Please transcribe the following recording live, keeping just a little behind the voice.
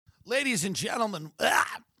Ladies and gentlemen,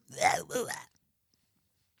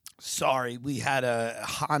 sorry, we had a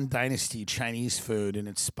Han Dynasty Chinese food and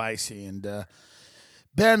it's spicy. And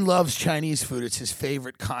Ben loves Chinese food. It's his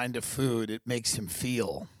favorite kind of food. It makes him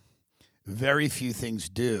feel. Very few things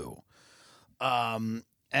do. And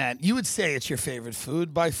you would say it's your favorite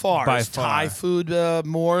food by far. By Is far. Thai food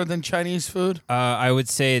more than Chinese food? I would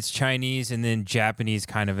say it's Chinese and then Japanese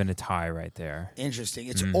kind of in a tie right there. Interesting.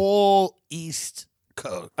 It's all East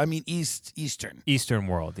Coast. I mean, Eastern. Eastern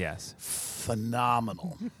world, yes.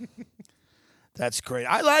 Phenomenal. That's great.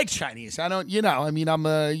 I like Chinese. I don't, I'm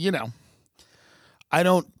I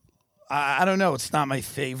don't know. It's not my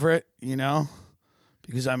favorite,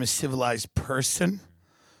 because I'm a civilized person.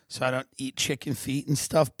 So I don't eat chicken feet and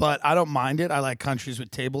stuff, but I don't mind it. I like countries with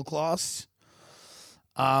tablecloths.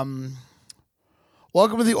 Welcome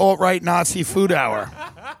to the alt-right Nazi food hour.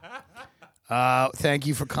 Thank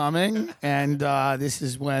you for coming. And this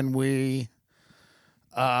is when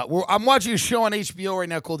I'm watching a show on HBO right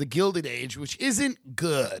now called The Gilded Age, which isn't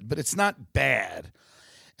good, but it's not bad.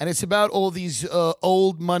 And it's about all these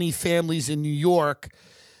old money families in New York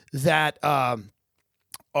that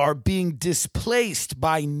are being displaced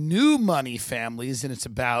by new money families. And it's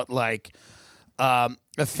about a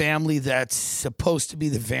family that's supposed to be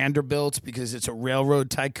the Vanderbilts because it's a railroad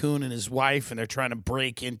tycoon and his wife, and they're trying to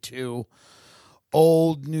break into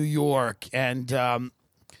old New York. And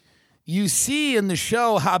you see in the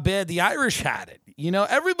show how bad the Irish had it.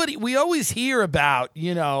 Everybody, we always hear about,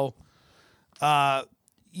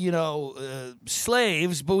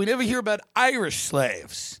 slaves, but we never hear about Irish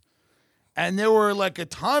slaves. And there were a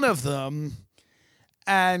ton of them.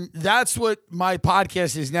 And that's what my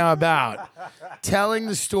podcast is now about. Telling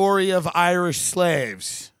the story of Irish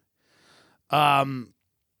slaves.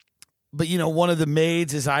 But one of the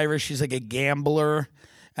maids is Irish. She's like a gambler.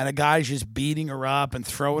 And a guy's just beating her up and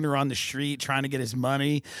throwing her on the street, trying to get his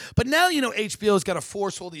money. But now, HBO's got to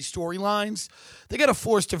force all these storylines. They got to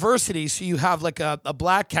force diversity. So you have a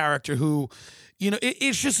black character who,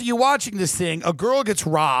 it's just you're watching this thing. A girl gets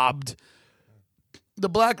robbed. The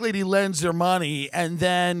black lady lends her money, and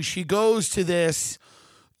then she goes to this,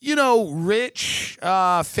 rich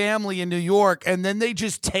family in New York, and then they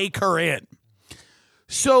just take her in.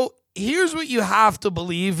 So here's what you have to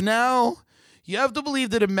believe now. You have to believe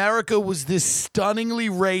that America was this stunningly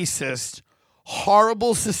racist,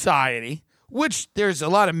 horrible society, which there's a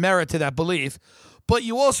lot of merit to that belief, but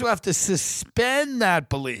you also have to suspend that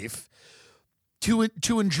belief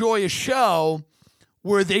to enjoy a show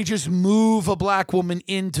where they just move a black woman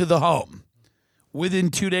into the home within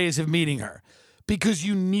 2 days of meeting her because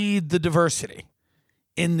you need the diversity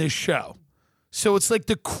in this show. So it's like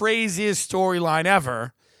the craziest storyline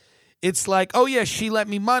ever. It's like, oh, yeah, she lent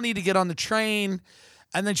me money to get on the train,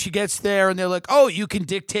 and then she gets there, and they're like, oh, you can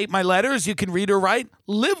dictate my letters? You can read or write?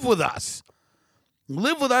 Live with us.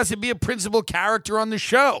 Live with us and be a principal character on the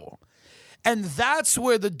show. And that's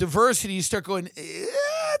where the diversity, you start going,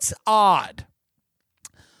 it's odd.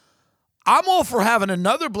 I'm all for having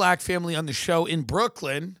another black family on the show in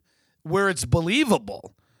Brooklyn where it's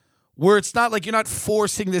believable, where it's not like you're not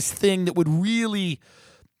forcing this thing that would really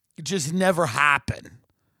just never happen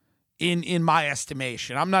in my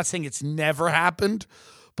estimation. I'm not saying it's never happened,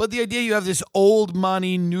 but the idea you have this old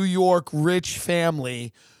money New York rich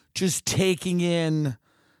family just taking in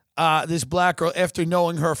this black girl after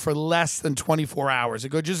knowing her for less than 24 hours. They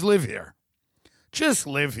go, just live here. Just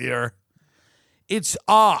live here. It's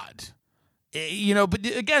odd. But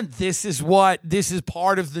again, this is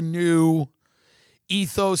part of the new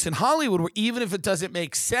ethos in Hollywood, where even if it doesn't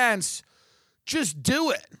make sense, just do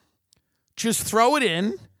it. Just throw it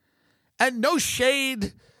in, and no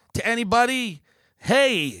shade to anybody.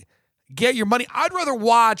 Hey, get your money. I'd rather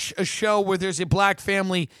watch a show where there's a black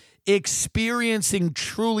family experiencing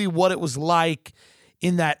truly what it was like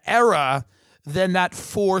in that era than that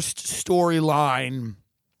forced storyline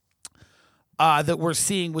that we're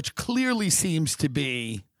seeing, which clearly seems to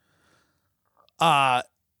be not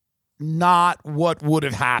what would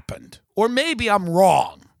have happened. Or maybe I'm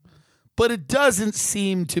wrong, but it doesn't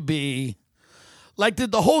seem to be. Like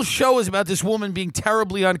the whole show is about this woman being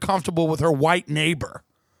terribly uncomfortable with her white neighbor.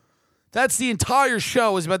 That's the entire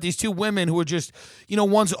show, is about these two women who are just,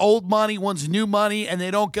 one's old money, one's new money, and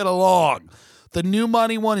they don't get along. The new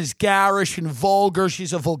money one is garish and vulgar.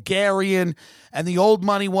 She's a vulgarian. And the old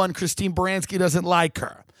money one, Christine Baranski, doesn't like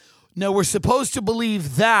her. Now, we're supposed to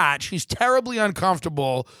believe that she's terribly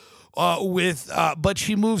uncomfortable but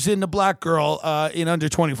she moves in the black girl in under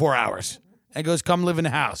 24 hours and goes, come live in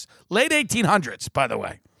the house. Late 1800s, by the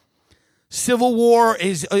way. Civil War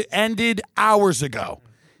is ended hours ago.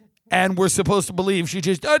 And we're supposed to believe she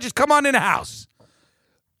just come on in the house.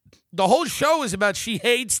 The whole show is about she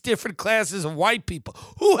hates different classes of white people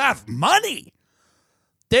who have money.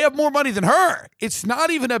 They have more money than her. It's not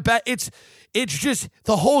even about, it's just,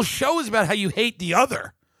 the whole show is about how you hate the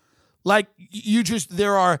other. Like,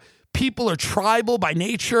 people are tribal by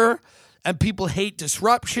nature, and people hate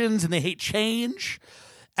disruptions, and they hate change.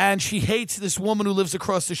 And she hates this woman who lives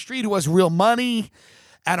across the street who has real money,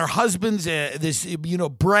 and her husband's this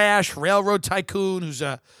brash railroad tycoon who's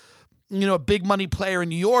a big money player in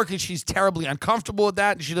New York, and she's terribly uncomfortable with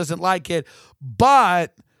that, and she doesn't like it.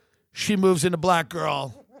 But she moves into Black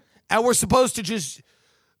Girl, and we're supposed to just,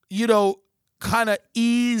 kind of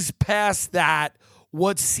ease past that,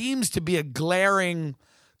 what seems to be a glaring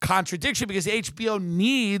contradiction, because HBO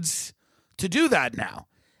needs to do that now.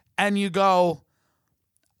 And you go,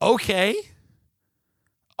 okay,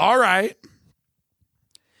 all right.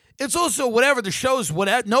 It's also whatever the show's,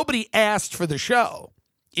 whatever. Nobody asked for the show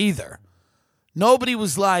either. Nobody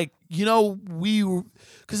was like,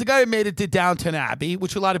 because the guy who made it did Downton Abbey,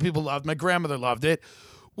 which a lot of people loved. My grandmother loved it,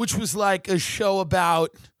 which was like a show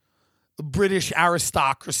about British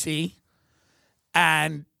aristocracy,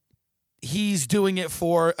 and he's doing it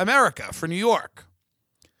for America, for New York.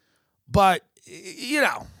 But,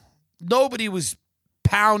 nobody was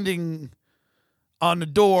pounding on the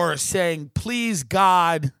door saying, please,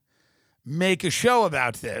 God, make a show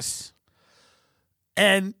about this.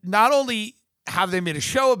 And not only have they made a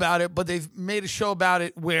show about it, but they've made a show about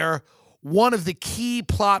it where one of the key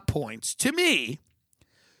plot points, to me,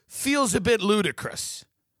 feels a bit ludicrous.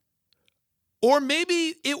 Or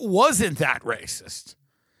maybe it wasn't that racist.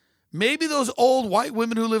 Maybe those old white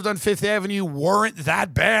women who lived on Fifth Avenue weren't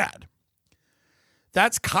that bad.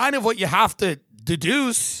 That's kind of what you have to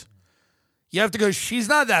deduce. You have to go, she's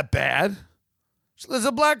not that bad. There's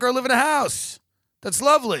a Black girl living in a house. That's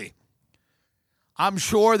lovely. I'm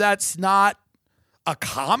sure that's not a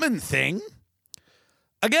common thing.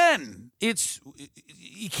 Again,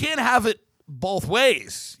 you can't have it both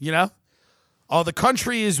ways, Oh, the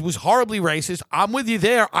country was horribly racist. I'm with you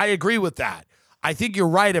there. I agree with that. I think you're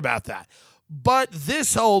right about that. But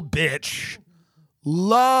this old bitch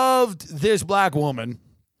loved this Black woman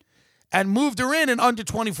and moved her in under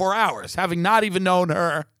 24 hours, having not even known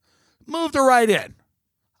her. Moved her right in.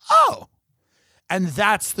 Oh. And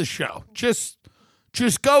that's the show. Just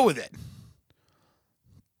go with it.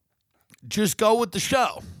 Just go with the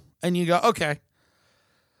show. And you go, okay.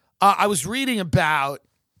 I was reading about,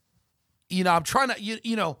 I'm trying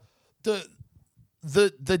to,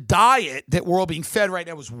 the diet that we're all being fed right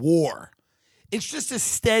now is war. It's just a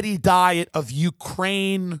steady diet of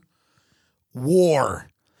Ukraine war.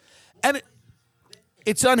 And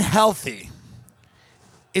it's unhealthy.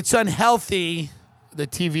 It's unhealthy. The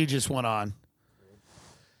TV just went on.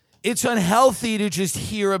 It's unhealthy to just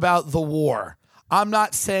hear about the war. I'm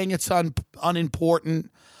not saying it's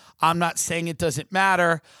unimportant. I'm not saying it doesn't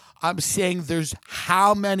matter. I'm saying there's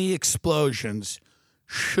how many explosions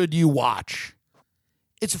should you watch?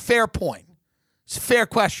 It's a fair point. It's a fair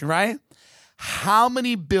question, right? How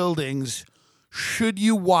many buildings should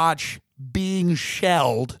you watch being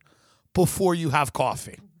shelled before you have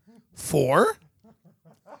coffee? 4?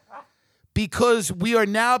 Because we are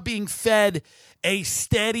now being fed a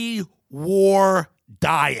steady war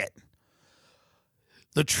diet.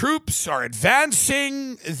 The troops are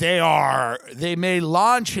advancing. They may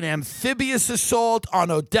launch an amphibious assault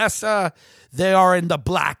on Odessa. They are in the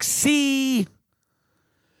Black Sea.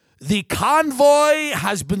 The convoy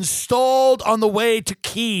has been stalled on the way to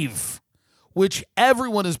Kyiv, which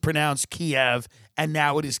everyone has pronounced Kiev, and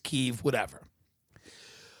now it is Kyiv, whatever.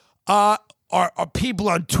 Our people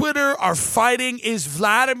on Twitter are fighting. Is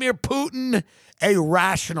Vladimir Putin a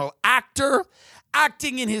rational actor,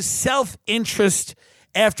 acting in his self-interest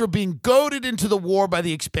after being goaded into the war by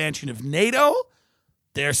the expansion of NATO?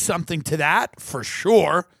 There's something to that, for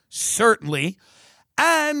sure, certainly.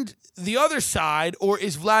 And the other side, or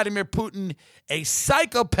is Vladimir Putin a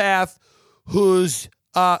psychopath who's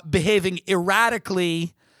behaving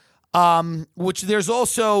erratically, which there's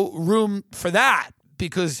also room for that,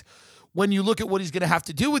 because when you look at what he's going to have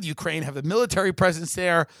to do with Ukraine, have a military presence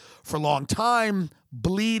there for a long time,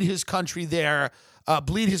 bleed his country there,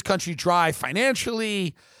 bleed his country dry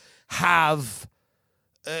financially, have,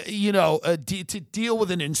 to deal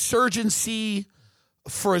with an insurgency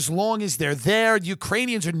for as long as they're there.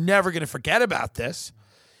 Ukrainians are never going to forget about this.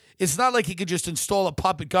 It's not like he could just install a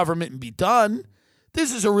puppet government and be done.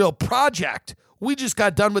 This is a real project. We just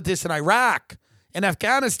got done with this in Iraq and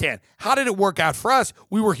Afghanistan. How did it work out for us?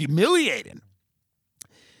 We were humiliated.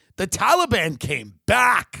 The Taliban came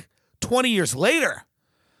back 20 years later.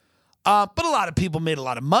 But a lot of people made a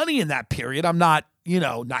lot of money in that period. I'm not,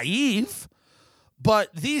 naive,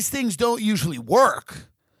 but these things don't usually work.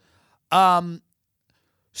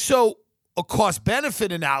 So a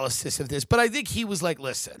cost-benefit analysis of this, but I think he was like,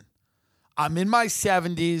 listen, I'm in my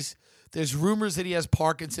 70s. There's rumors that he has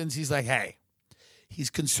Parkinson's. He's like, hey, he's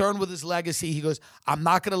concerned with his legacy. He goes, I'm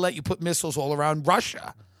not going to let you put missiles all around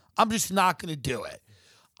Russia. I'm just not going to do it.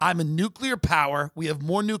 I'm a nuclear power. We have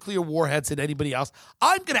more nuclear warheads than anybody else.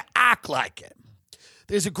 I'm going to act like it.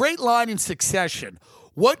 There's a great line in Succession.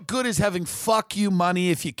 What good is having fuck you money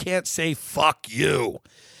if you can't say fuck you?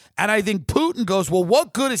 And I think Putin goes, well,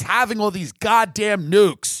 what good is having all these goddamn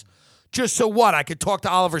nukes? Just so what? I could talk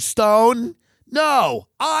to Oliver Stone? No,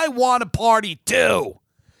 I want a party too.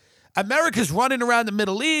 America's running around the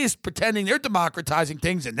Middle East pretending they're democratizing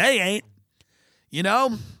things, and they ain't.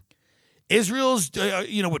 Israel's,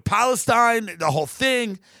 with Palestine, the whole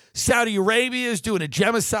thing. Saudi Arabia is doing a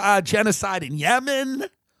genocide in Yemen.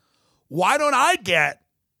 Why don't I get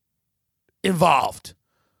involved?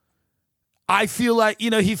 I feel like,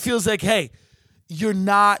 he feels like, hey, you're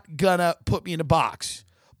not going to put me in a box.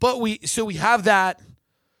 But we have that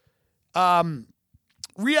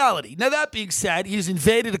reality. Now, that being said, he's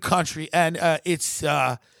invaded a country, and it's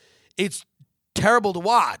terrible to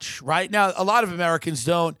watch, right? Now, a lot of Americans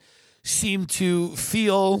don't seem to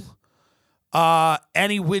feel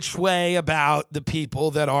any which way about the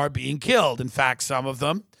people that are being killed. In fact, some of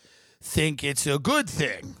them think it's a good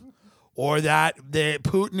thing, or that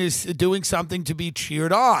Putin is doing something to be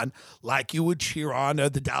cheered on, like you would cheer on the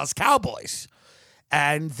Dallas Cowboys.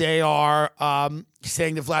 And they are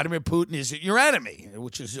saying that Vladimir Putin isn't your enemy,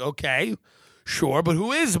 which is okay, sure, but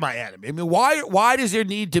who is my enemy? I mean, why does there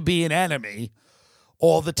need to be an enemy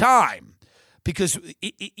all the time? Because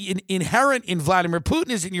inherent in Vladimir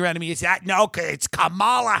Putin isn't your enemy. It's that, no, it's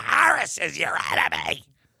Kamala Harris is your enemy.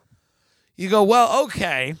 You go, well,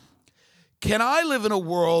 okay. Can I live in a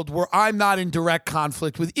world where I'm not in direct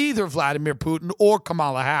conflict with either Vladimir Putin or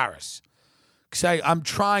Kamala Harris? Because I'm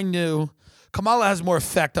trying to... Kamala has more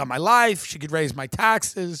effect on my life. She could raise my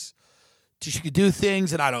taxes. She could do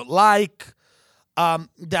things that I don't like.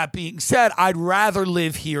 That being said, I'd rather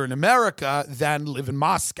live here in America than live in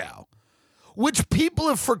Moscow, which people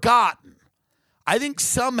have forgotten. I think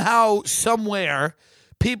somehow, somewhere,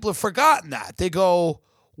 people have forgotten that. They go,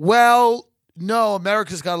 well, no,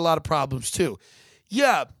 America's got a lot of problems too.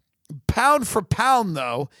 Yeah, pound for pound,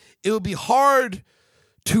 though, it would be hard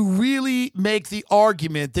to really make the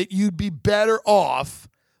argument that you'd be better off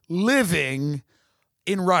living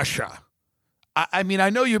in Russia. I mean,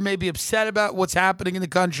 I know you may be upset about what's happening in the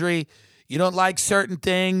country. You don't like certain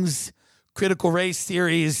things, critical race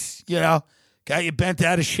theories, got you bent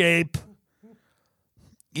out of shape.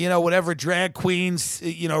 Whatever drag queens,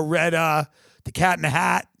 read The Cat in the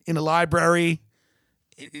Hat in the library.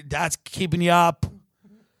 That's keeping you up.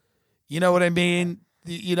 You know what I mean?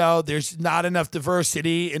 There's not enough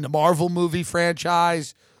diversity in the Marvel movie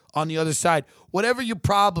franchise on the other side. Whatever your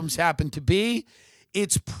problems happen to be,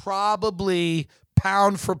 it's probably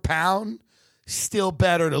pound for pound still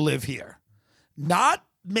better to live here. Not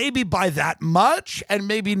maybe by that much, and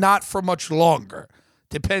maybe not for much longer,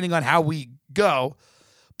 depending on how we go.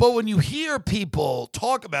 But when you hear people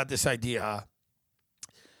talk about this idea,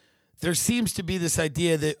 there seems to be this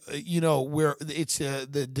idea that, where it's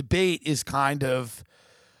the debate is kind of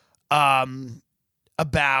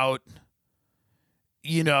about,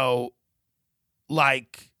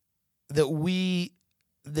 like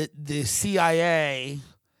that the CIA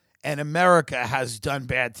and America has done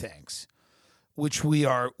bad things, which we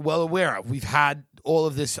are well aware of. We've had all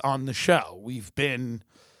of this on the show. We've been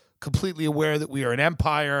completely aware that we are an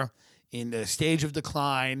empire in a stage of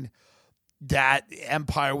decline. That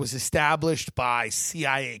empire was established by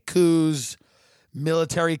CIA coups,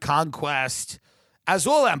 military conquest, as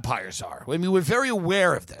all empires are. I mean, we're very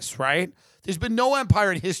aware of this, right? There's been no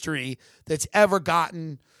empire in history that's ever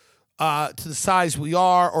gotten to the size we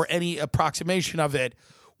are or any approximation of it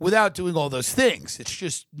without doing all those things. It's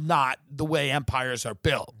just not the way empires are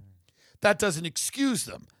built. That doesn't excuse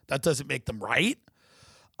them. That doesn't make them right.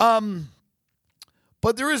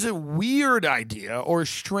 But there is a weird idea or a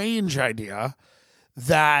strange idea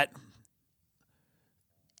that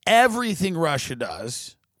everything Russia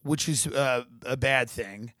does, which is a bad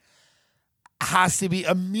thing, has to be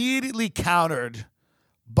immediately countered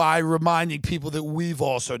by reminding people that we've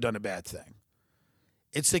also done a bad thing.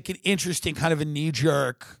 It's like an interesting kind of a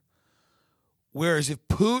knee-jerk. Whereas if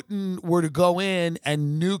Putin were to go in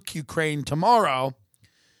and nuke Ukraine tomorrow,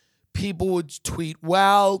 people would tweet,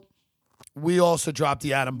 well, we also dropped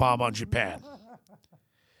the atom bomb on Japan.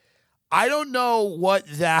 I don't know what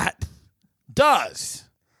that does.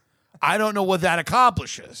 I don't know what that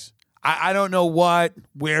accomplishes. I don't know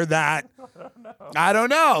where that. I don't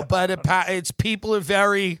know, but it's people are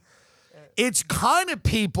very. It's kind of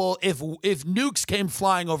people. If nukes came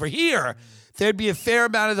flying over here, there'd be a fair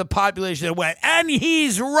amount of the population that went, and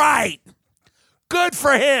he's right. Good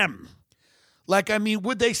for him. Like, I mean,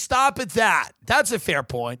 would they stop at that? That's a fair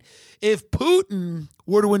point. If Putin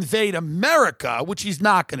were to invade America, which he's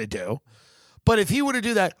not going to do, but if he were to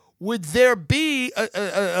do that, would there be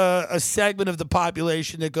a segment of the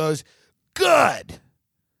population that goes, good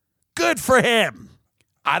for him?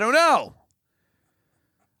 I don't know.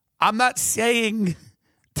 I'm not saying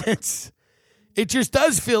that's, it just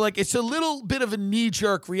does feel like it's a little bit of a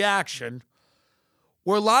knee-jerk reaction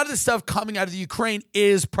where a lot of the stuff coming out of the Ukraine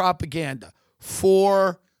is propaganda,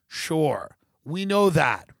 for sure. We know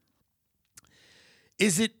that.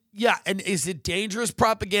 Is it dangerous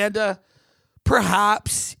propaganda?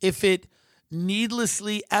 Perhaps, if it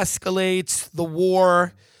needlessly escalates the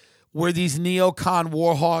war where these neocon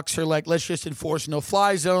war hawks are like, let's just enforce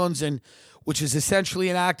no-fly zones, and which is essentially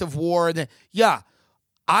an act of war. And then, yeah,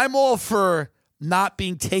 I'm all for not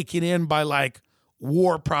being taken in by like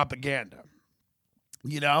war propaganda,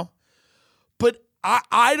 you know? But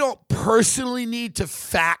I don't personally need to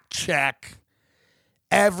fact check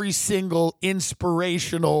every single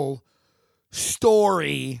inspirational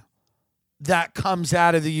story that comes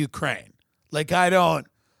out of the Ukraine. Like, I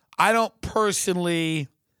don't personally,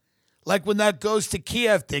 like when that Goes to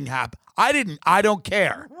Kiev thing happened, I don't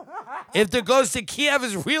care. If the Goes to Kiev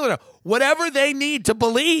is real enough, whatever they need to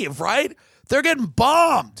believe, right? They're getting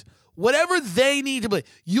bombed. Whatever they need to believe.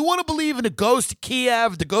 You want to believe in the Goes to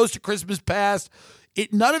Kiev, the Goes to Christmas Past,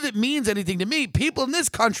 none of it means anything to me. People in this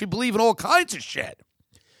country believe in all kinds of shit.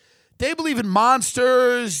 They believe in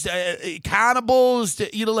monsters, cannibals,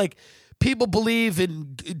 like people believe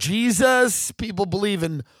in Jesus. People believe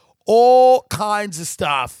in all kinds of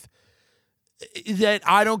stuff that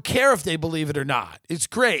I don't care if they believe it or not. It's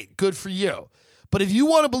great. Good for you. But if you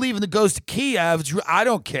want to believe in the Goes to Kiev, I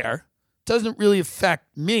don't care. It doesn't really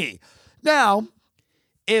affect me. Now,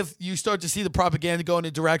 if you start to see the propaganda go in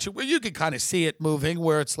a direction where you can kind of see it moving,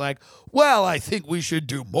 where it's like, well, I think we should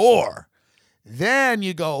do more. Then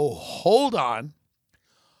you go, hold on,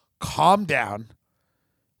 calm down,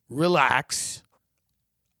 relax.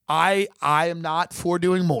 I am not for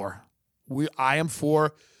doing more. I am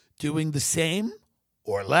for doing the same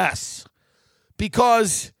or less,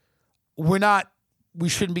 because we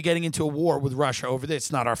shouldn't be getting into a war with Russia over this.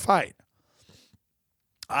 It's not our fight.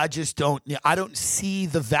 I don't see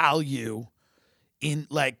the value in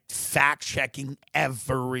like fact checking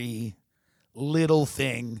every little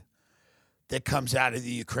thing that comes out of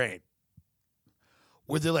the Ukraine.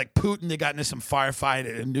 Where they're like, Putin, they got into some firefight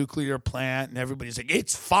at a nuclear plant, and everybody's like,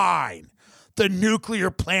 it's fine. The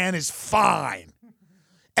nuclear plant is fine.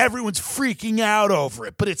 Everyone's freaking out over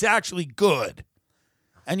it, but it's actually good.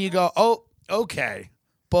 And you go, oh, okay,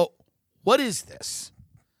 but what is this?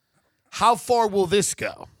 How far will this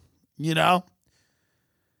go? You know?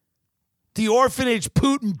 The orphanage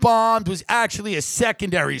Putin bombed was actually a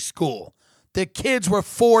secondary school. The kids were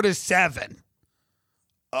 4 to 7.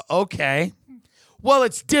 Okay. Well,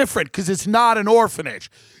 it's different because it's not an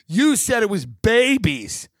orphanage. You said it was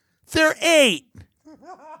babies. They're 8.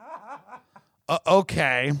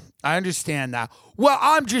 Okay. I understand that. Well,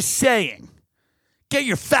 I'm just saying. Get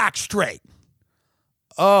your facts straight.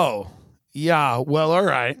 Oh, yeah. Well, all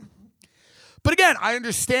right. But again, I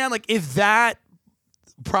understand, like, if that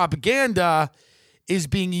propaganda is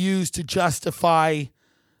being used to justify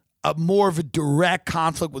more of a direct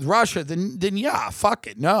conflict with Russia, then yeah, fuck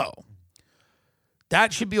it, no.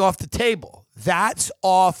 That should be off the table. That's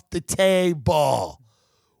off the table.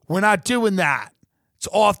 We're not doing that. It's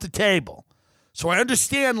off the table. So I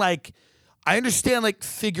understand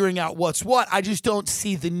figuring out what's what. I just don't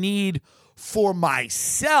see the need for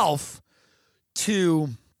myself to,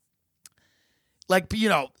 like, you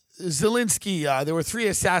know, Zelensky, there were 3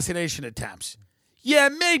 assassination attempts. Yeah,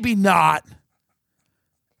 maybe not.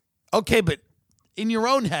 Okay, but in your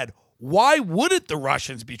own head, why wouldn't the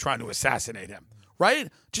Russians be trying to assassinate him, right?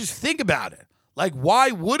 Just think about it. Like,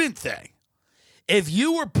 why wouldn't they? If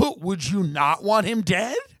you were put, would you not want him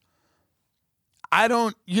dead? I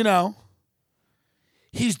don't,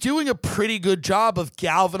 he's doing a pretty good job of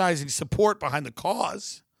galvanizing support behind the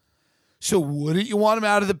cause. So wouldn't you want him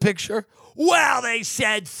out of the picture? Well, they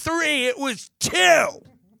said 3, it was 2.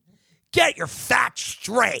 Get your facts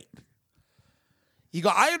straight. You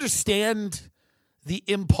go, I understand the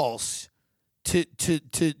impulse to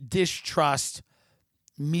distrust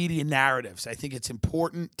media narratives. I think it's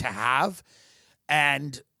important to have.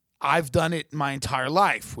 And I've done it my entire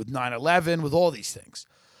life with 9/11, with all these things.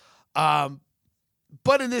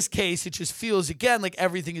 But in this case, it just feels, again, like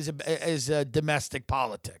everything is domestic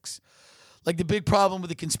politics. Like the big problem with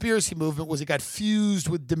the conspiracy movement was it got fused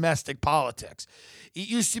with domestic politics. It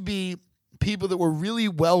used to be people that were really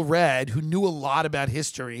well-read, who knew a lot about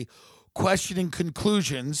history, questioning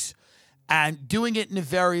conclusions and doing it in a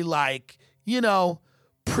very, like,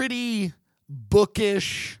 pretty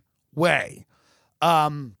bookish way.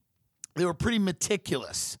 They were pretty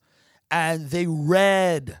meticulous, and they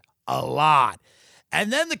read a lot.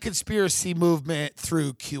 And then the conspiracy movement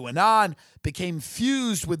through QAnon became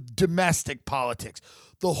fused with domestic politics.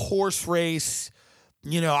 The horse race,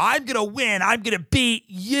 I'm going to win, I'm going to beat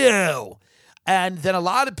you. And then a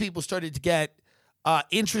lot of people started to get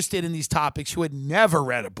interested in these topics who had never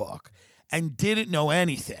read a book and didn't know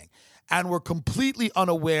anything and were completely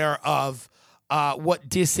unaware of what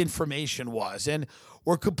disinformation was. And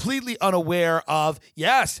were completely unaware of,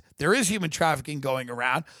 yes, there is human trafficking going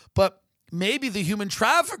around, but maybe the human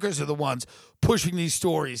traffickers are the ones pushing these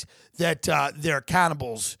stories that they're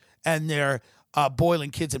cannibals and they're boiling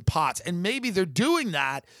kids in pots. And maybe they're doing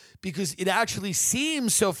that because it actually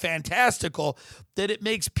seems so fantastical that it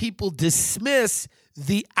makes people dismiss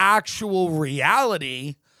the actual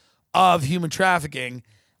reality of human trafficking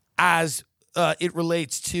as it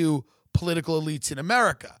relates to political elites in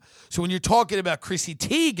America. So when you're talking about Chrissy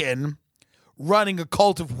Teigen running a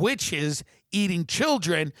cult of witches, eating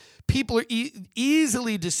children, people are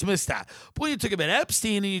easily dismiss that. But when you talk about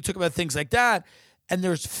Epstein and you talk about things like that, and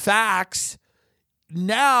there's facts,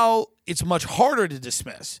 now it's much harder to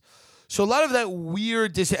dismiss. So a lot of that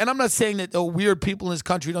weird, and I'm not saying that the weird people in this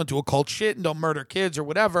country don't do occult shit and don't murder kids or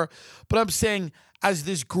whatever, but I'm saying as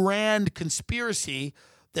this grand conspiracy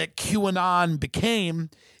that QAnon became,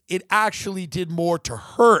 it actually did more to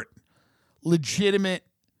hurt legitimate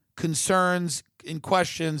concerns and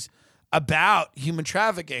questions about human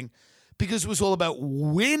trafficking because it was all about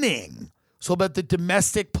winning. It's all about the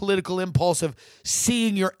domestic political impulse of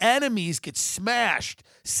seeing your enemies get smashed,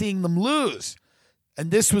 seeing them lose. And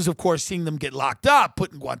this was, of course, seeing them get locked up,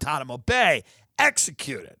 put in Guantanamo Bay,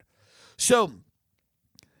 executed. So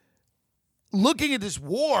looking at this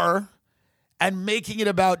war and making it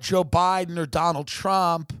about Joe Biden or Donald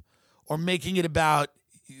Trump or making it about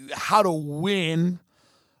how to win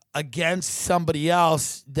against somebody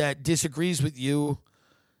else that disagrees with you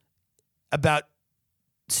about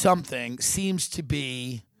something seems to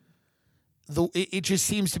be it just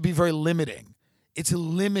seems to be very limiting. It's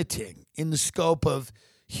limiting in the scope of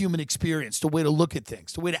human experience, the way to look at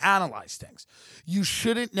things, the way to analyze things. You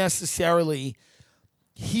shouldn't necessarily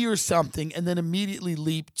hear something and then immediately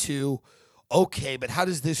leap to, okay, but how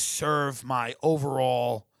does this serve my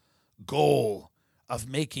overall goal of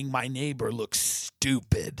making my neighbor look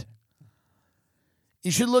stupid?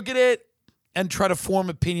 You should look at it and try to form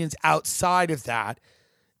opinions outside of that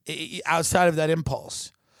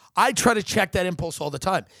impulse. I try to check that impulse all the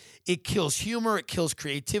time. It kills humor. It kills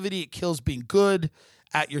creativity. It kills being good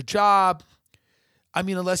at your job. I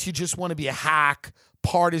mean, unless you just want to be a hack,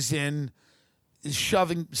 partisan,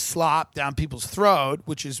 shoving slop down people's throat,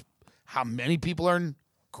 which is how many people earn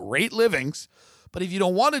great livings. But if you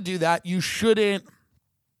don't want to do that, you shouldn't.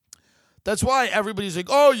 That's why everybody's like,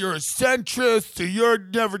 oh, you're a centrist, or you're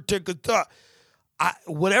never take a thought.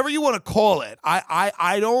 Whatever you want to call it,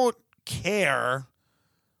 I don't care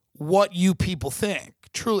what you people think.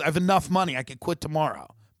 Truly, I have enough money. I could quit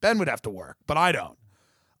tomorrow. Ben would have to work, but I don't.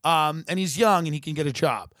 And he's young and he can get a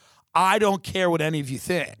job. I don't care what any of you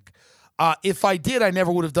think. If I did, I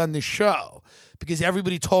never would have done this show because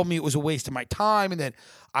everybody told me it was a waste of my time and that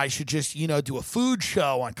I should just, do a food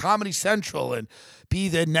show on Comedy Central and be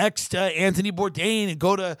the next Anthony Bourdain and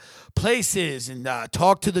go to places and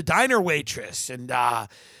talk to the diner waitress and,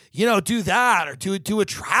 do that or do a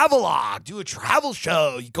travelogue, do a travel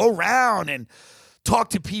show. You go around and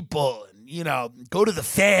talk to people and, go to the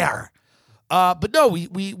fair. But no,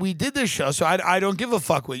 we did this show, so I don't give a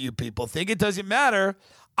fuck what you people think. It doesn't matter.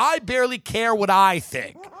 I barely care what I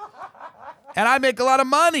think. And I make a lot of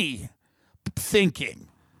money thinking.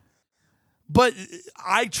 But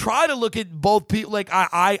I try to look at both people, like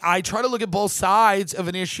I try to look at both sides of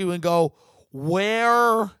an issue and go,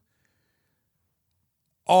 where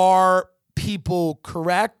are people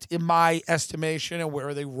correct in my estimation and where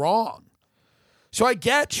are they wrong? So I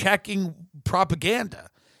get checking propaganda.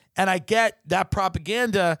 And I get that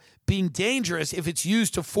propaganda being dangerous if it's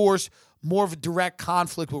used to force more of a direct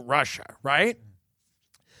conflict with Russia, right?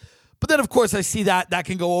 But then, of course, I see that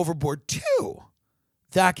can go overboard too.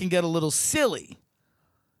 That can get a little silly.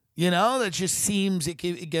 That just seems it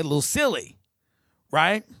can get a little silly,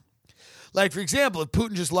 right? Like, for example, if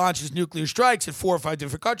Putin just launches nuclear strikes at 4 or 5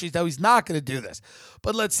 different countries, now he's not going to do this.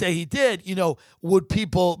 But let's say he did, would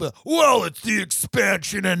people, well, it's the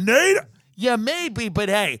expansion of NATO. Yeah, maybe, but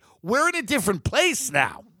hey, we're in a different place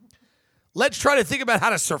now. Let's try to think about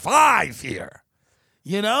how to survive here.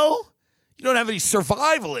 You don't have any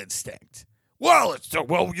survival instinct. Well,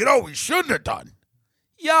 we shouldn't have done.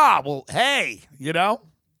 Yeah, well, hey, It's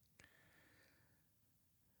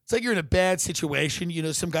like you're in a bad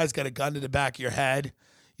situation. Some guy's got a gun to the back of your head.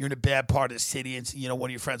 You're in a bad part of the city, and one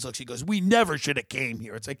of your friends looks, he goes, we never should have came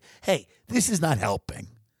here. It's like, hey, this is not helping.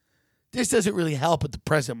 This doesn't really help at the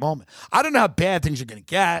present moment. I don't know how bad things are going to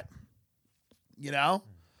get. I'm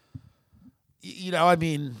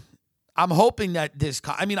hoping that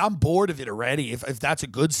I'm bored of it already, if that's a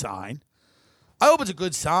good sign. I hope it's a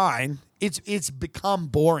good sign. It's become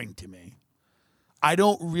boring to me. I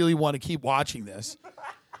don't really want to keep watching this.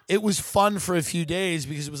 It was fun for a few days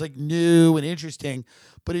because it was like new and interesting,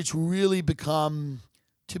 but it's really become,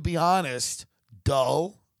 to be honest,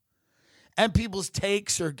 dull. And people's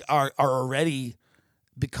takes are already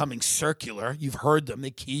becoming circular. You've heard them.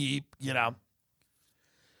 They keep,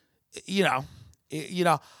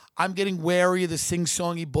 I'm getting wary of the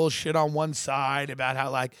sing-songy bullshit on one side about how,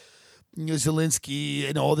 like, Zelensky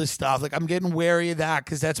and all this stuff. Like, I'm getting wary of that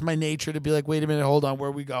because that's my nature to be like, wait a minute, hold on, where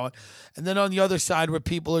are we going? And then on the other side where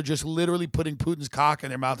people are just literally putting Putin's cock in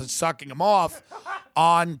their mouth and sucking him off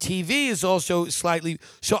on TV is also slightly.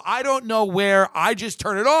 So I don't know where. I just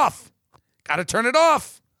turn it off. Got to turn it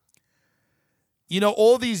off.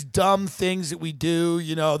 All these dumb things that we do,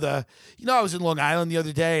 I was in Long Island the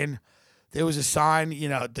other day and there was a sign,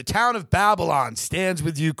 the town of Babylon stands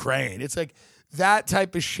with Ukraine. It's like that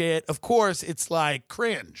type of shit. Of course, it's like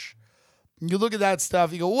cringe. You look at that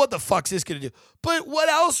stuff, you go, what the fuck's this going to do? But what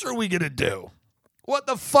else are we going to do? What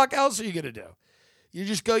the fuck else are you going to do? You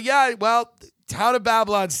just go, yeah, well, the town of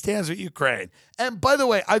Babylon stands with Ukraine. And by the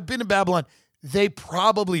way, I've been to Babylon. They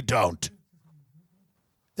probably don't.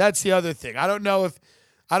 That's the other thing. I don't know if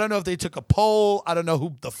they took a poll. I don't know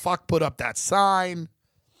who the fuck put up that sign.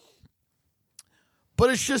 But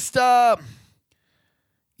it's just, I'm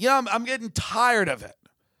getting tired of it.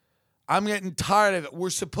 We're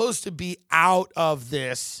supposed to be out of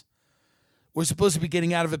this. We're supposed to be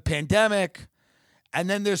getting out of a pandemic. And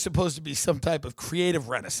then there's supposed to be some type of creative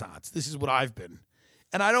renaissance. This is what I've been.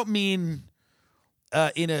 And I don't mean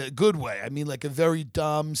in a good way. I mean like a very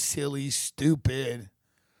dumb, silly, stupid,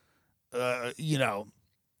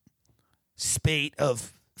 spate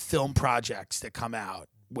of film projects that come out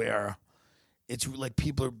where it's like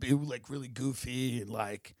people are like really goofy and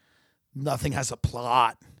like nothing has a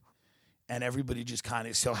plot and everybody just kind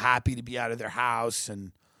of is so happy to be out of their house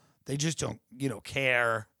and they just don't,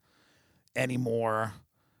 care anymore.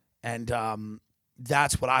 And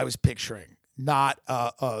that's what I was picturing, not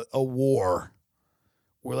a war.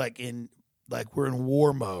 We're in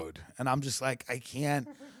war mode. And I'm just like, I can't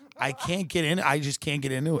get in. I just can't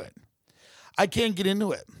get into it. I can't get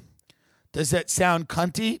into it. Does that sound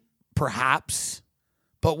cunty? Perhaps.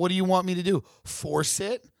 But what do you want me to do? Force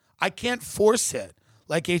it? I can't force it.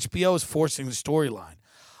 Like HBO is forcing the storyline.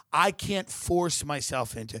 I can't force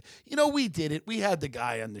myself into it. We did it. We had the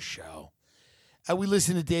guy on the show. And we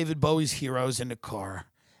listened to David Bowie's Heroes in the car.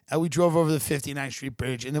 And we drove over the 59th Street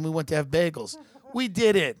Bridge. And then we went to have bagels. We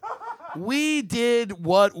did it. We did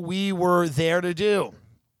what we were there to do.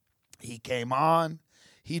 He came on.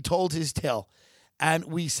 He told his tale. And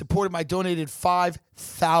we supported him. I donated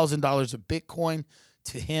 $5,000 of Bitcoin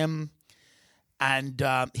to him. And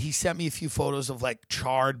he sent me a few photos of like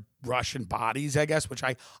charred Russian bodies, I guess, which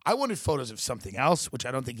I wanted photos of something else, which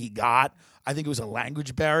I don't think he got. I think it was a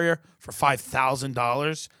language barrier for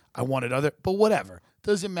 $5,000. I wanted other, but whatever.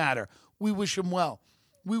 Doesn't matter. We wish him well.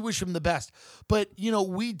 We wish him the best. But,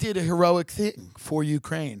 we did a heroic thing for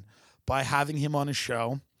Ukraine by having him on a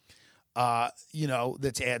show,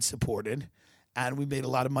 that's ad supported. And we made a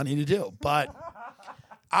lot of money to do. But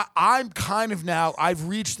I'm kind of now, I've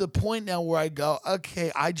reached the point now where I go,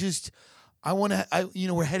 okay,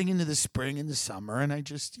 we're heading into the spring and the summer. And I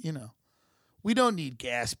just, we don't need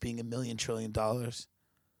gas being $1 million trillion.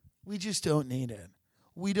 We just don't need it.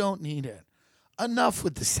 We don't need it. Enough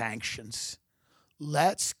with the sanctions.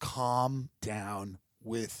 Let's calm down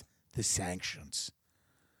with the sanctions.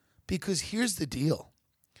 Because here's the deal.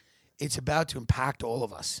 It's about to impact all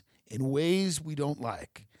of us in ways we don't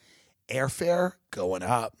like. Airfare going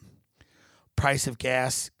up. Price of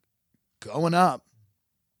gas going up.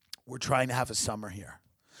 We're trying to have a summer here.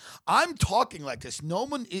 I'm talking like this.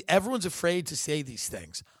 Everyone's afraid to say these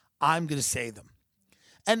things. I'm going to say them.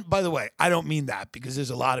 And by the way, I don't mean that because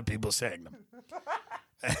there's a lot of people saying them.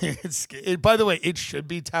 By the way, it should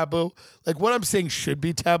be taboo. Like what I'm saying should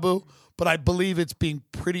be taboo, but I believe it's being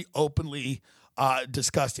pretty openly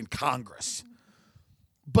discussed in Congress.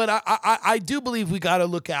 But I do believe we got to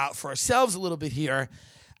look out for ourselves a little bit here.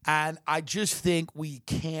 And I just think we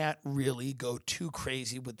can't really go too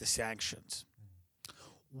crazy with the sanctions.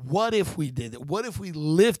 What if we did it? What if we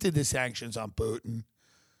lifted the sanctions on Putin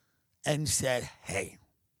and said, hey,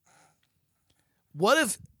 what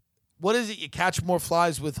is it? You catch more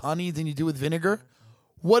flies with honey than you do with vinegar?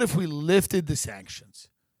 What if we lifted the sanctions?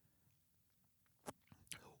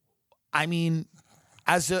 I mean,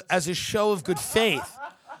 as a show of good faith.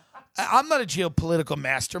 I'm not a geopolitical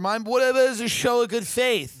mastermind, but whatever is a show of good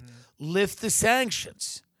faith. Lift the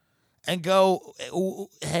sanctions and go,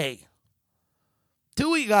 hey,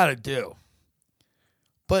 do what you got to do.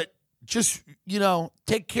 But just,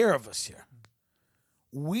 take care of us here.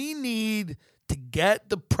 We need to get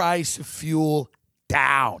the price of fuel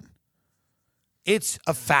down. It's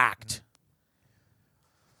a fact.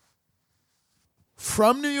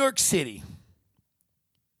 From New York City,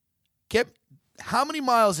 how many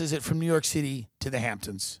miles is it from New York City to the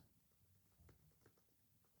Hamptons?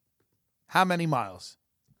 How many miles?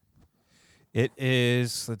 It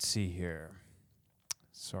is, let's see here.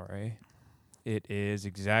 Sorry. It is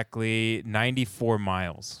exactly 94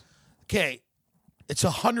 miles. Okay. It's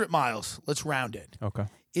 100 miles. Let's round it. Okay.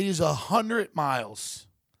 It is 100 miles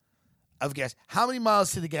of gas. How many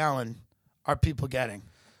miles to the gallon are people getting?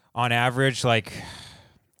 On average, like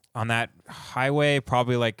on that highway,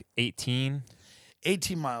 probably like 18.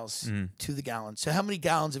 18 miles to the gallon. So how many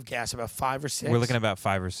gallons of gas? About 5 or 6? We're looking at about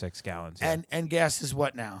 5 or 6 gallons. Yeah. And gas is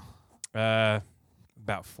what now?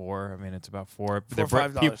 About 4. I mean, it's about 4. $4 or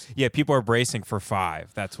 $5. People are bracing for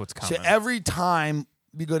 5. That's what's coming. So every time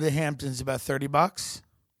we go to the Hamptons, about $30.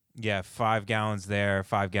 Yeah, 5 gallons there,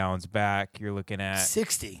 5 gallons back. You're looking at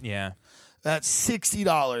 60. Yeah, that's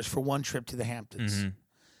 $60 for one trip to the Hamptons. Mm-hmm.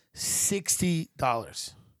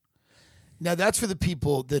 $60. Now, that's for the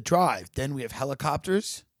people that drive. Then we have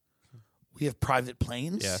helicopters. We have private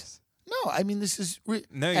planes. Yes. No, I mean, this is...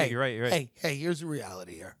 No, hey, you're right. You're right. Hey, here's the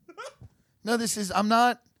reality here. No, this is... I'm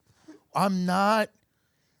not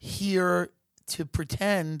here to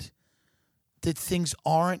pretend that things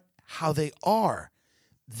aren't how they are.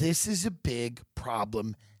 This is a big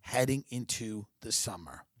problem heading into the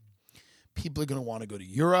summer. People are going to want to go to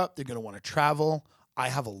Europe. They're going to want to travel. I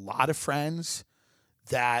have a lot of friends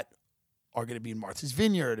that are going to be in Martha's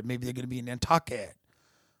Vineyard, and maybe they're going to be in Nantucket.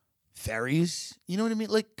 Ferries, you know what I mean?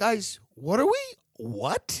 Like, guys, what are we?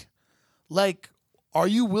 What? Like, are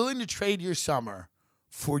you willing to trade your summer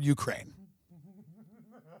for Ukraine?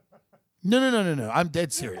 No. I'm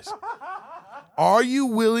dead serious. Are you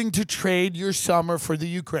willing to trade your summer for the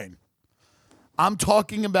Ukraine? I'm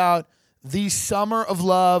talking about the summer of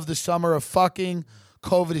love, the summer of fucking.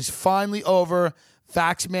 COVID is finally over.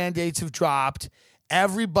 Vax mandates have dropped.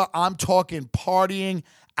 I'm talking partying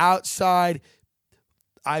outside.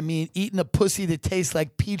 I mean, eating a pussy that tastes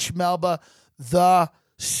like peach Melba. The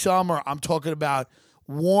summer. I'm talking about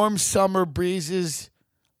warm summer breezes.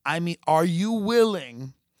 I mean, are you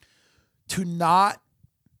willing to not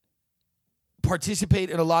participate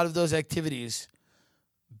in a lot of those activities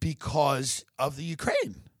because of the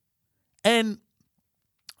Ukraine? And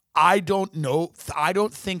I don't know. I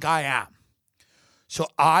don't think I am. So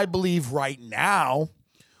I believe right now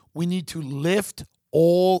we need to lift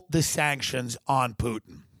all the sanctions on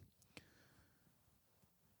Putin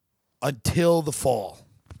until the fall.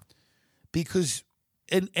 Because,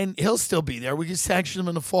 and he'll still be there. We can sanction him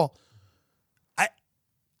in the fall.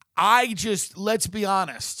 I just, let's be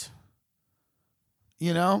honest.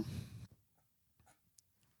 You know?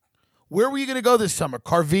 Where were you going to go this summer?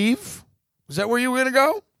 Kharkiv? Was that where you were going to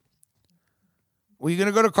go? Were you going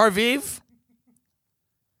to go to Kharkiv?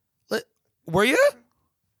 Were you? Or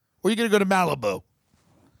were you going to go to Malibu?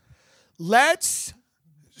 Let's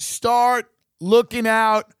start looking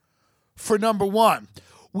out for number one.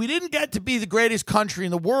 We didn't get to be the greatest country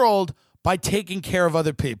in the world by taking care of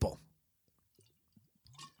other people.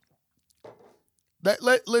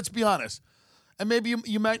 Let's be honest. And maybe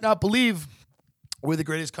you might not believe we're the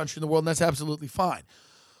greatest country in the world, and that's absolutely fine.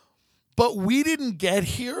 But we didn't get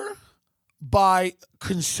here by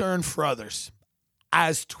concern for others,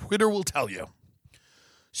 as Twitter will tell you.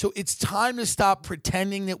 So it's time to stop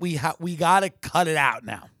pretending that we got to cut it out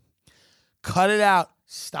now. Cut it out.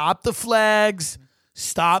 Stop the flags.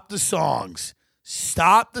 Stop the songs.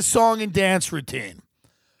 Stop the song and dance routine.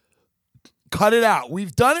 Cut it out.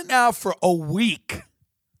 We've done it now for a week.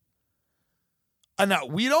 And now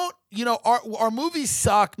we don't, our movies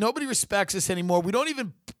suck. Nobody respects us anymore. We don't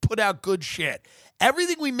even put out good shit.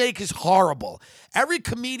 Everything we make is horrible. Every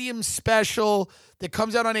comedian special that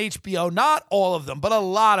comes out on HBO, not all of them, but a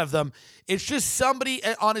lot of them, it's just somebody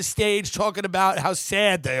on a stage talking about how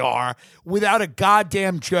sad they are without a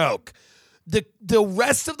goddamn joke. The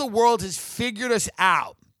rest of the world has figured us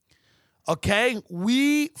out. Okay?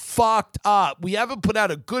 We fucked up. We haven't put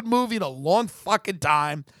out a good movie in a long fucking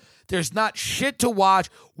time. There's not shit to watch.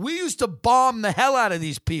 We used to bomb the hell out of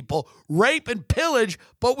these people, rape and pillage,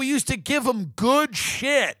 but we used to give them good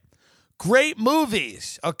shit. Great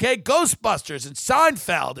movies, okay? Ghostbusters and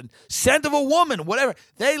Seinfeld and Scent of a Woman, whatever.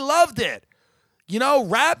 They loved it. You know,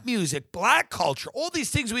 rap music, black culture, all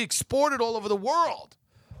these things we exported all over the world.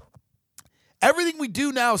 Everything we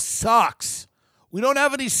do now sucks. We don't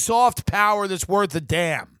have any soft power that's worth a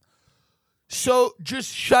damn. So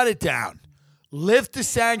just shut it down. Lift the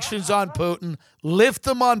sanctions on Putin. Lift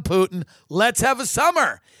them on Putin. Let's have a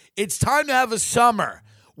summer. It's time to have a summer.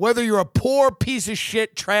 Whether you're a poor piece of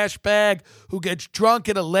shit trash bag who gets drunk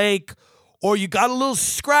at a lake, or you got a little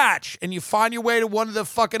scratch and you find your way to one of the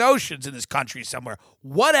fucking oceans in this country somewhere.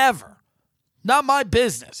 Whatever. Not my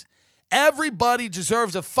business. Everybody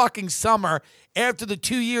deserves a fucking summer after the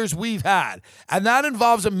 2 years we've had. And that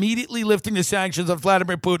involves immediately lifting the sanctions on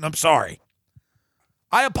Vladimir Putin. I'm sorry.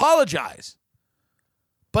 I apologize.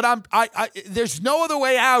 But there's no other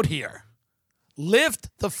way out here. Lift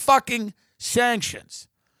the fucking sanctions.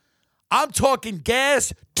 I'm talking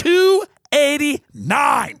gas,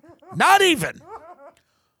 $2.89. Not even.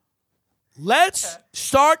 Let's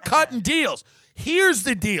start cutting deals. Here's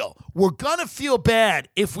the deal. We're going to feel bad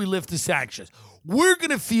if we lift the sanctions. We're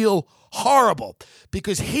going to feel horrible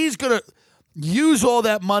because he's going to use all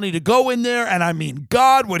that money to go in there, and I mean,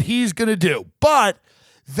 God, what he's going to do. But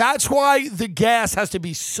that's why the gas has to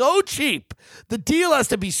be so cheap. The deal has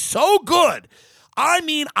to be so good. I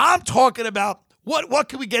mean, I'm talking about what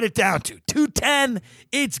can we get it down to? $2.10.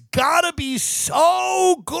 It's got to be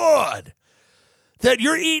so good that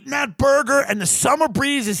you're eating that burger and the summer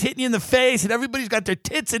breeze is hitting you in the face and everybody's got their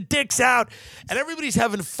tits and dicks out and everybody's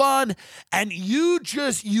having fun and you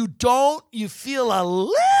feel a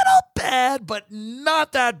little bad, but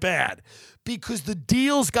not that bad because the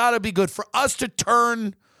deal's got to be good for us to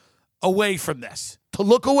turn away from this, to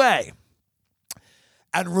look away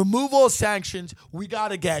and remove all sanctions. We got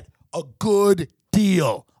to get a good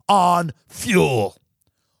deal on fuel.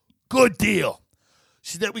 Good deal.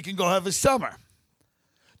 So that we can go have a summer.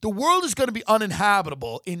 The world is going to be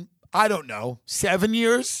uninhabitable in, 7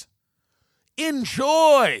 years.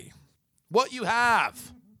 Enjoy what you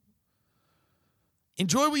have.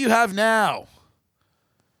 Enjoy what you have now.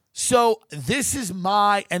 So this is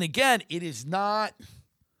and again, it is not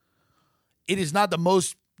the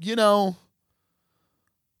most,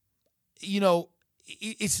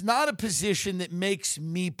 it's not a position that makes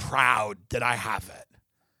me proud that I have it.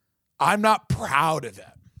 I'm not proud of it.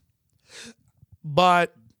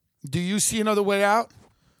 But do you see another way out?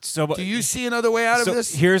 Do you see another way out of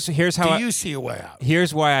this? Here's how do you see a way out?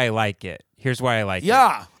 Here's why I like it.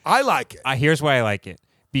 Yeah, I like it. Here's why I like it.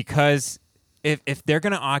 Because if they're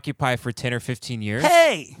going to occupy for 10 or 15 years,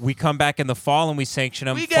 we come back in the fall and we sanction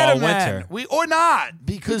them fall, winter. Or not,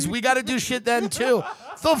 because we got to do shit then too.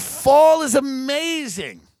 The fall is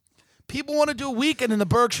amazing. People want to do a weekend in the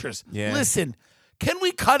Berkshires. Yeah. Listen, can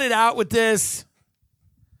we cut it out with this?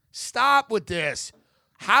 Stop with this.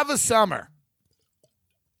 Have a summer.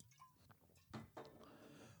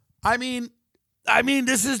 I mean,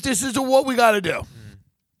 this is what we got to do.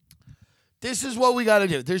 This is what we got to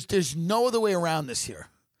do. There's no other way around this here.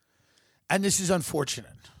 And this is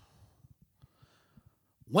unfortunate.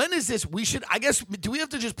 When is this? Do we have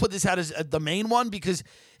to just put this out as the main one? Because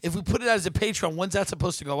if we put it out as a Patreon, when's that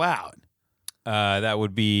supposed to go out? That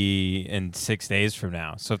would be in 6 days from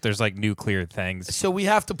now. So if there's like nuclear things. So we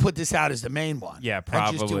have to put this out as the main one. Yeah,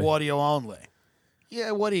 probably. And just do audio only.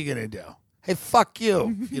 Yeah, what are you going to do? Hey, fuck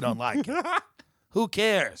you if you don't like it. Who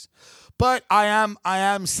cares? But I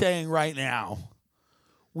am saying right now,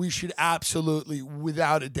 we should absolutely,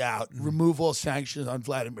 without a doubt, remove all sanctions on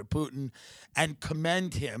Vladimir Putin and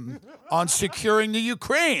commend him on securing the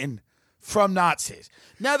Ukraine from Nazis.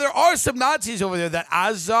 Now, there are some Nazis over there, that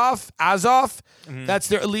Azov, that's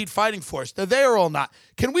their elite fighting force. Now, they are all not.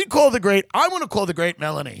 Can we call I want to call the great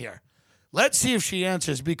Melanie here. Let's see if she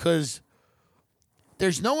answers, because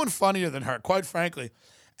there's no one funnier than her, quite frankly.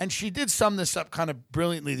 And she did sum this up kind of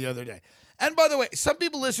brilliantly the other day. And by the way, some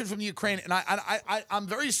people listen from the Ukraine, and I'm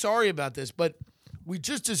very sorry about this, but we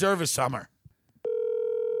just deserve a summer.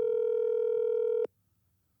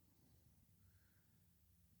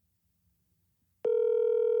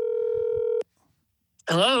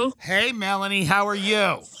 Hello. Hey, Melanie, how are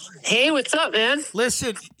you? Hey, what's up, man?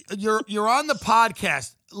 Listen, you're on the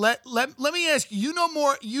podcast. Let me ask you.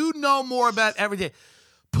 You know more about everything.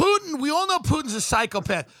 Putin. We all know Putin's a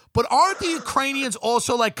psychopath, but aren't the Ukrainians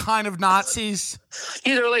also like kind of Nazis?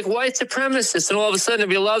 Yeah, they're like white supremacists, and all of a sudden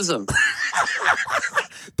everybody loves them.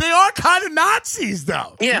 They are kind of Nazis,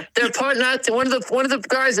 though. Yeah, they're part Nazi. One of the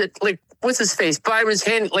guys that like what's his face? Byron's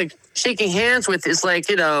hand like shaking hands with is like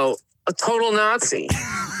a total Nazi.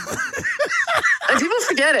 And people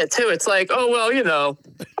forget it too. It's like, oh well,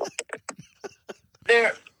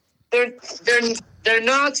 they're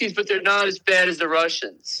Nazis, but they're not as bad as the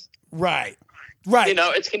Russians. Right.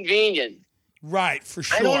 It's convenient. Right, for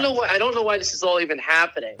sure. I don't know why this is all even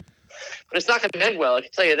happening. But it's not going to end well, I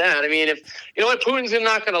can tell you that. I mean, if Putin's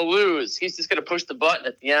not going to lose. He's just going to push the button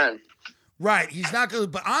at the end. Right, he's not going to.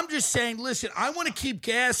 But I'm just saying, listen, I want to keep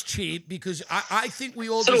gas cheap because I think we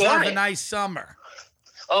all deserve a nice summer.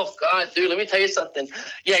 Oh, God, dude, let me tell you something.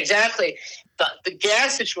 Yeah, exactly. The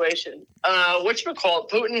gas situation,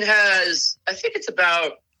 Putin has, I think it's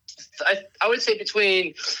about, I would say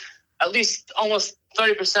between at least almost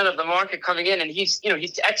 30% of the market coming in, and he's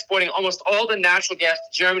exporting almost all the natural gas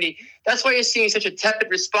to Germany. That's why you're seeing such a tepid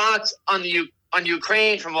response on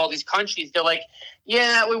Ukraine from all these countries. They're like,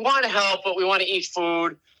 yeah, we want to help, but we want to eat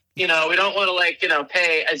food. We don't want to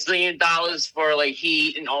pay $1 zillion for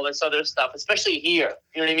heat and all this other stuff, especially here.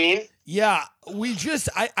 You know what I mean? Yeah,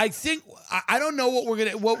 I think I don't know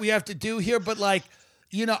what we have to do here, but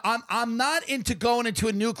I'm not into going into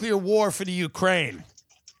a nuclear war for the Ukraine.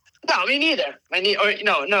 No, me neither. Or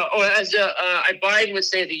as Biden would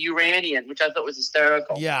say, the Uranian, which I thought was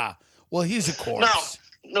hysterical. Yeah. Well, he's a corpse.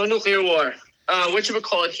 No nuclear war.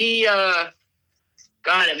 He.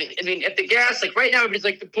 God, I mean, if the gas right now, everybody's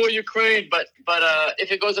like the poor Ukraine, but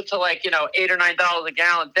if it goes up to $8 or $9 a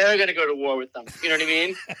gallon, they're gonna go to war with them. You know what I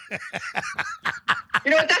mean?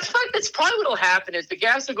 That's probably what'll happen is the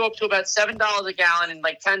gas will go up to about $7 a gallon and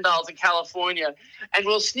 $10 in California, and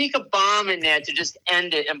we'll sneak a bomb in there to just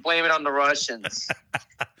end it and blame it on the Russians.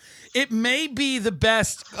 It may be the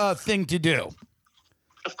best thing to do.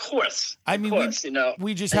 Of course.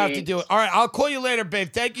 We just have to do it. All right, I'll call you later, babe.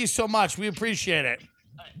 Thank you so much. We appreciate it.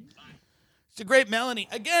 It's a great Melanie.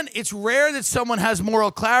 Again, it's rare that someone has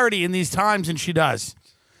moral clarity in these times, and she does.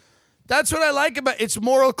 That's what I like about it's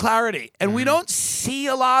moral clarity, and we don't see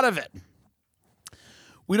a lot of it.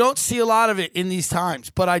 We don't see a lot of it in these times,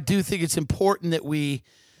 but I do think it's important that we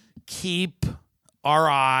keep our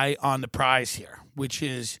eye on the prize here, which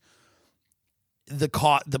is the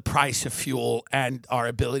price of fuel and our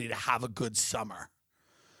ability to have a good summer.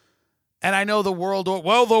 And I know the world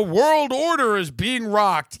order is being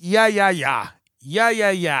rocked. Yeah.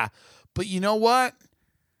 But you know what?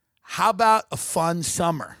 How about a fun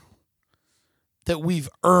summer that we've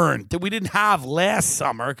earned, that we didn't have last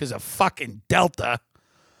summer because of fucking Delta?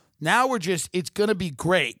 Now it's going to be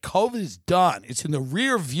great. COVID is done. It's in the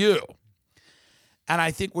rear view. And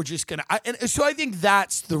I think we're just going to, so I think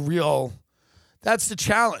that's the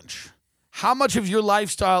challenge. How much of your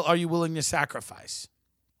lifestyle are you willing to sacrifice?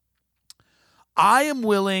 I am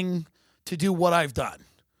willing to do what I've done.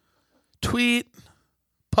 Tweet,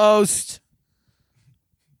 post.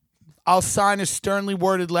 I'll sign a sternly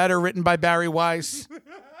worded letter written by Barry Weiss.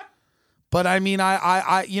 But I mean,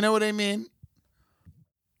 I you know what I mean?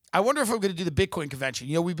 I wonder if I'm going to do the Bitcoin convention.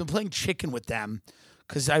 We've been playing chicken with them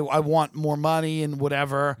because I want more money and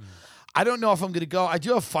whatever. I don't know if I'm going to go. I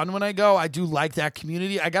do have fun when I go. I do like that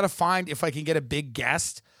community. I got to find if I can get a big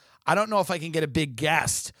guest. I don't know if I can get a big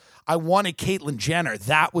guest. I wanted Caitlyn Jenner.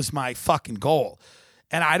 That was my fucking goal.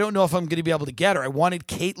 And I don't know if I'm going to be able to get her. I wanted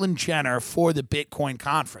Caitlyn Jenner for the Bitcoin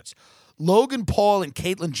conference. Logan Paul and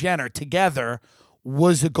Caitlyn Jenner together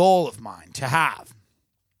was a goal of mine to have.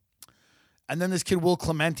 And then this kid, Will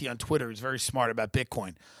Clemente on Twitter, is very smart about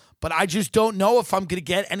Bitcoin. But I just don't know if I'm going to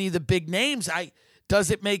get any of the big names.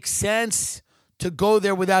 Does it make sense to go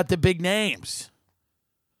there without the big names?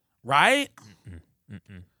 Right?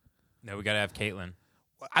 No, we got to have Caitlyn.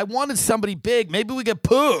 I wanted somebody big. Maybe we get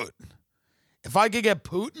Putin. If I could get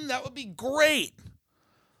Putin, that would be great.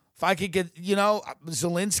 If I could get,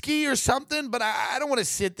 Zelensky or something, but I don't want to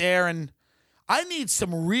sit there and I need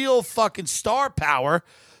some real fucking star power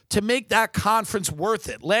to make that conference worth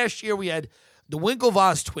it. Last year we had the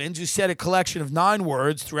Winklevoss twins who said a collection of 9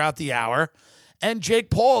 words throughout the hour, and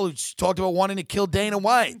Jake Paul who talked about wanting to kill Dana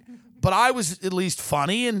White. But I was at least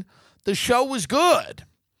funny and the show was good.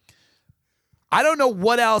 I don't know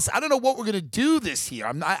what else. I don't know what we're going to do this year.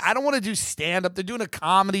 I don't want to do stand-up. They're doing a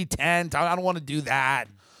comedy tent. I don't want to do that.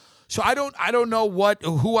 So I don't know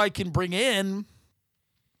who I can bring in.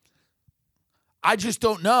 I just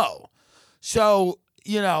don't know. So,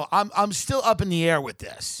 I'm still up in the air with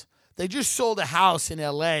this. They just sold a house in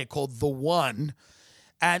LA called The One,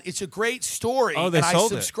 and it's a great story. Oh, they and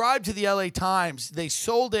sold I subscribed to the LA Times. They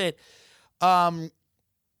sold it. And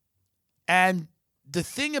the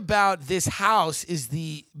thing about this house is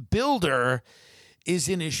the builder is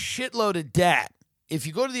in a shitload of debt. If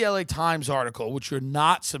you go to the LA Times article, which you're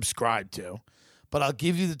not subscribed to, but I'll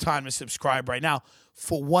give you the time to subscribe right now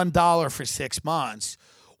for $1 for 6 months,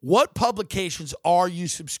 what publications are you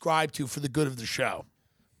subscribed to for the good of the show?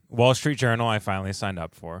 Wall Street Journal, I finally signed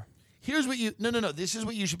up for. Here's what no. This is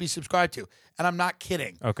what you should be subscribed to. And I'm not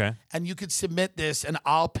kidding. Okay. And you could submit this and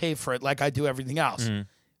I'll pay for it like I do everything else. Mm-hmm.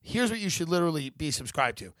 Here's what you should literally be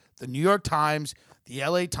subscribed to. The New York Times, the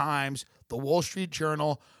LA Times, the Wall Street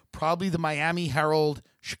Journal, probably the Miami Herald,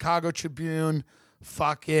 Chicago Tribune,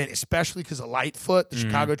 especially because of Lightfoot, the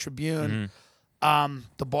Chicago Tribune,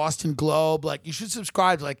 the Boston Globe. Like, you should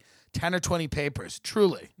subscribe to 10 or 20 papers,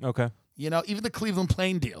 truly. Okay. Even the Cleveland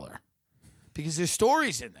Plain Dealer, because there's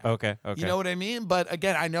stories in there. Okay. You know what I mean? But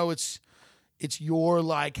again, I know it's your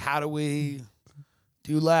how do we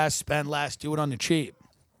do less, spend less, do it on the cheap.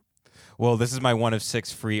 Well, this is my one of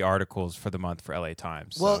 6 free articles for the month for LA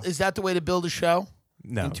Times. So. Well, is that the way to build a show?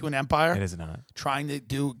 No. Into an empire? It is not. Trying to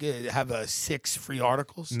have 6 free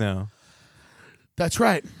articles? No. That's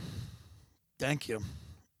right. Thank you.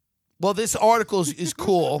 Well, this article is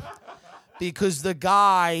cool because the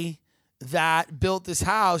guy that built this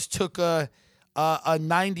house took a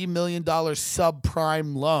 $90 million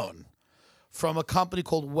subprime loan from a company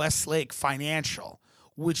called Westlake Financial,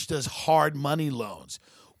 which does hard money loans,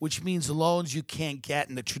 which means loans you can't get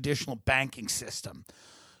in the traditional banking system.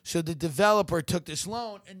 So the developer took this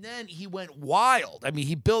loan, and then he went wild. I mean,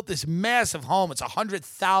 he built this massive home. It's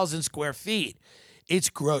 100,000 square feet. It's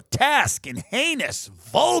grotesque and heinous,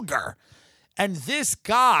 vulgar. And this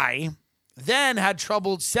guy then had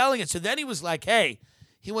trouble selling it. So then he was like, hey,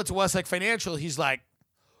 he went to Westlake Financial. He's like,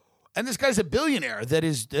 and this guy's a billionaire that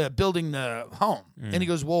is building the home. And he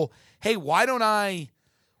goes, well, hey, why don't I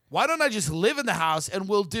just live in the house and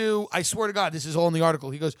we'll do, I swear to God, this is all in the article.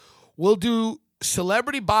 He goes, we'll do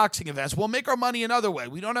celebrity boxing events. We'll make our money another way.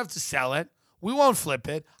 We don't have to sell it. We won't flip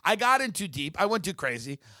it. I got in too deep. I went too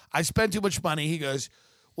crazy. I spent too much money. He goes,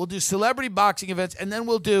 we'll do celebrity boxing events, and then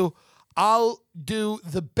I'll do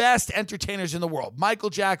the best entertainers in the world.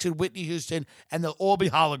 Michael Jackson, Whitney Houston, and they'll all be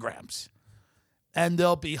holograms. And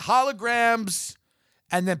there'll be holograms,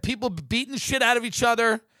 and then people beating the shit out of each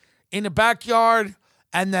other in the backyard,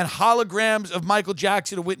 and then holograms of Michael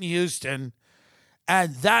Jackson and Whitney Houston.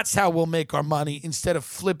 And that's how we'll make our money instead of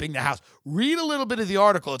flipping the house. Read a little bit of the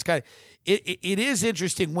article. It's it is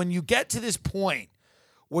interesting when you get to this point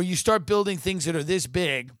where you start building things that are this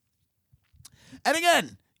big. And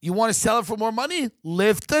again, you want to sell it for more money?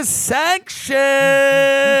 Lift the sanctions.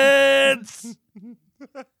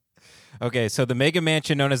 Okay, so the mega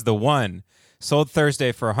mansion known as The One sold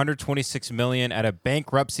Thursday for $126 million at a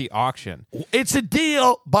bankruptcy auction. It's a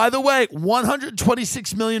deal. By the way,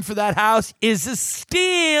 $126 million for that house is a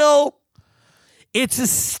steal. It's a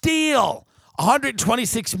steal.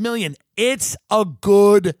 $126 million. It's a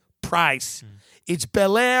good price. It's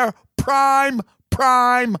Bel Air prime.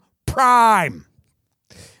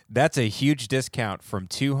 That's a huge discount from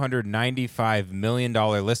 $295 million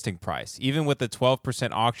listing price, even with the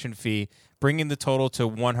 12% auction fee, bringing the total to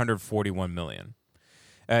 $141 million.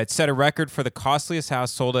 It set a record for the costliest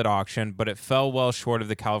house sold at auction, but it fell well short of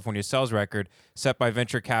the California sales record set by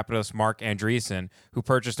venture capitalist Mark Andreessen, who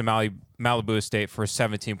purchased a Malibu estate for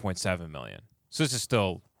 $17.7 million. So this is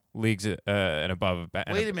still leagues and above.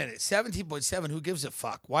 Wait a minute, 17.7. Who gives a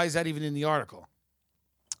fuck? Why is that even in the article?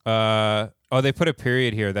 They put a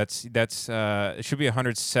period here. That's it should be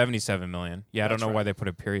 $177 million. Yeah, I don't know why they put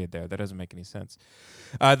a period there. That doesn't make any sense.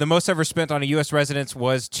 The most ever spent on a U.S. residence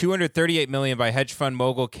was $238 million by hedge fund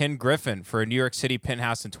mogul Ken Griffin for a New York City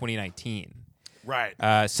penthouse in 2019.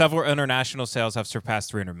 Right. Several international sales have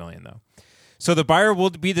surpassed $300 million, though. So the buyer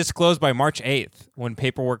will be disclosed by March 8th when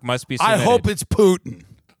paperwork must be submitted. I hope it's Putin.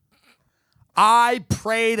 I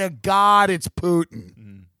pray to God it's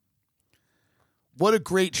Putin. What a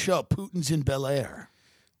great show. Putin's in Bel Air.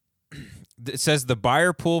 It says the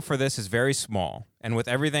buyer pool for this is very small. And with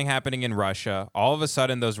everything happening in Russia, all of a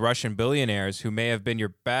sudden those Russian billionaires who may have been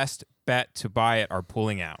your best bet to buy it are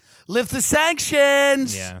pulling out. Lift the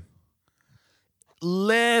sanctions. Yeah.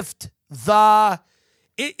 Lift the...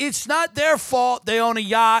 It's not their fault they own a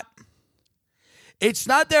yacht. It's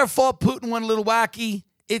not their fault Putin went a little wacky.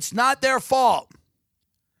 It's not their fault.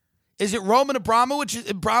 Is it Roman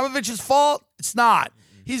Abramovich's fault? It's not.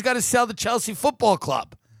 He's got to sell the Chelsea Football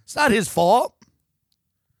Club. It's not his fault.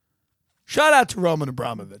 Shout out to Roman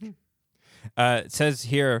Abramovich. It says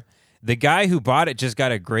here, the guy who bought it just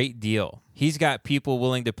got a great deal. He's got people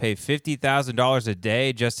willing to pay $50,000 a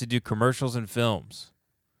day just to do commercials and films.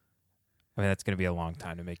 I mean, that's going to be a long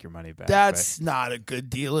time to make your money back. That's not a good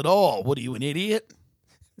deal at all. What are you, an idiot?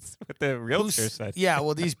 That's what the realtor said. Yeah,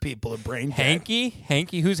 well, these people are brain dead. Hanky?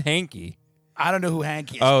 Hanky? Who's Hanky? I don't know who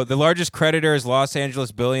Hanky is. Oh, the largest creditor is Los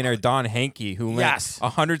Angeles billionaire Don Hankey, who lent Yes.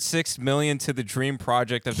 $106 million to the dream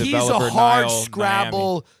project of He's developer a hard Niall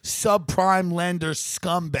scrabble subprime lender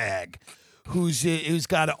scumbag who's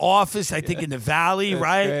got an office, I think, in the Valley,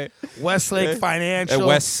 right? Westlake Financial.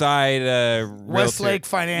 West Side Westlake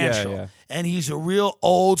Financial. Yeah. And he's a real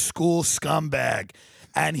old school scumbag.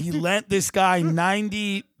 And he lent this guy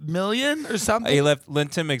 $90 million or something. He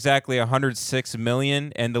lent him exactly $106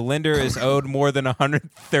 million, and the lender is owed more than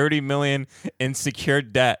 $130 million in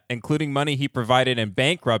secured debt, including money he provided in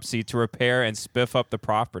bankruptcy to repair and spiff up the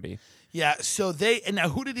property. Yeah, so and now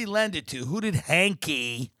who did he lend it to? Who did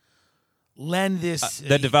Hanky lend this?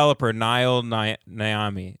 The developer, Niall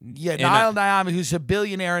Naomi. Yeah, Niall Naomi, who's a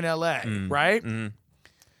billionaire in L.A., right?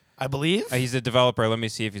 I believe. He's a developer. Let me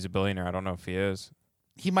see if he's a billionaire. I don't know if he is.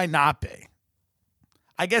 He might not be.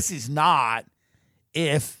 I guess he's not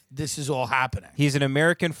if this is all happening. He's an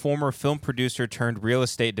American former film producer turned real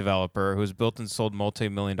estate developer who's built and sold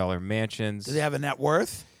multi-million-dollar mansions. Do they have a net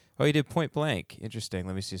worth? Oh, he did Point Blank. Interesting.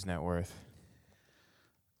 Let me see his net worth.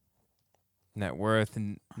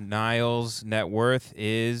 Niall's net worth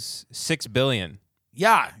is $6 billion.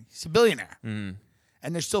 Yeah, he's a billionaire. Mm.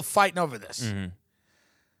 And they're still fighting over this. Mm-hmm.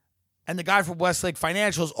 And the guy from Westlake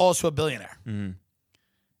Financial is also a billionaire. Mm-hmm.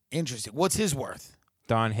 Interesting. What's his worth?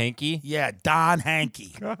 Don Hankey? Yeah, Don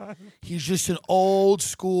Hankey. He's just an old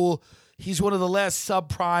school. He's one of the last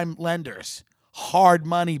subprime lenders. Hard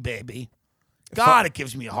money, baby. God, it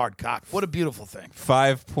gives me a hard cock. What a beautiful thing.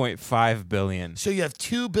 $5.5 billion. So you have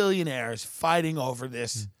two billionaires fighting over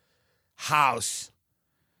this house,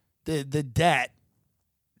 the debt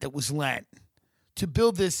that was lent to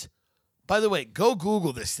build this. By the way, go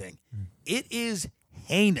Google this thing. It is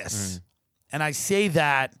heinous. And I say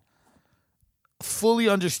that fully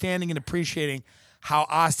understanding and appreciating how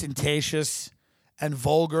ostentatious and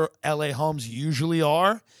vulgar LA homes usually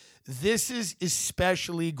are. This is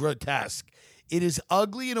especially grotesque. It is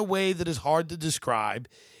ugly in a way that is hard to describe.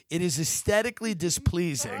 It is aesthetically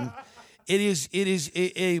displeasing. It is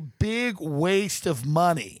a big waste of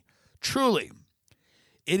money. Truly.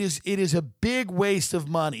 It is a big waste of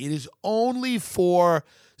money. It is only for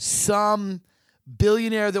some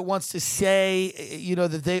billionaire that wants to say,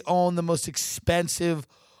 that they own the most expensive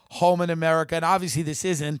home in America. And obviously this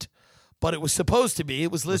isn't, but it was supposed to be.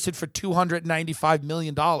 It was listed for $295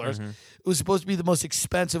 million. Mm-hmm. It was supposed to be the most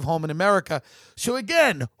expensive home in America. So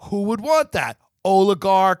again, who would want that?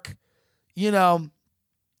 Oligarch, a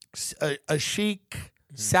sheik,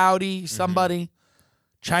 Saudi, somebody,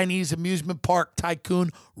 Chinese amusement park tycoon,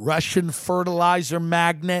 Russian fertilizer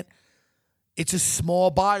magnate. It's a small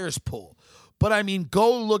buyer's pool. But I mean,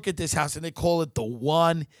 go look at this house, and they call it the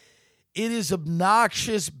One. It is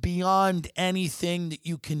obnoxious beyond anything that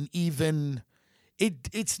you can even.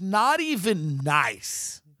 It's not even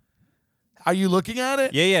nice. Are you looking at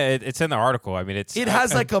it? Yeah. It's in the article. I mean, it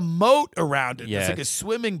has like a moat around it. Yeah. It's like a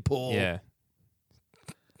swimming pool. Yeah.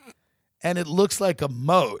 And it looks like a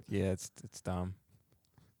moat. Yeah, it's dumb.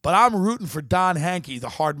 But I'm rooting for Don Hankey, the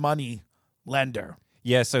hard money lender.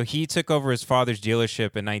 Yeah, so he took over his father's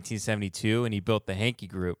dealership in 1972, and he built the Hankey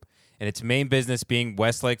Group, and its main business being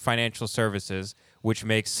Westlake Financial Services, which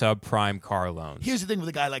makes subprime car loans. Here's the thing with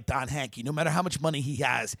a guy like Don Hankey. No matter how much money he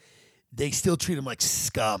has, they still treat him like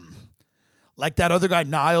scum. Like that other guy,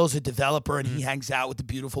 Niall's a developer, and he hangs out with the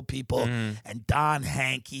beautiful people. And Don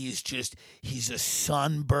Hankey is he's a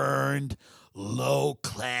sunburned,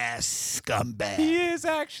 low-class scumbag. He is,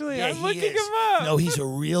 actually. Yeah, I'm looking him up. No, he's a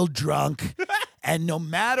real drunk. And no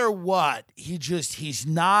matter what, he's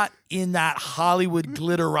not in that Hollywood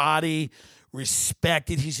glitterati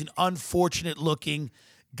respected. He's an unfortunate looking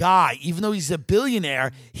guy. Even though he's a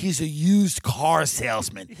billionaire, he's a used car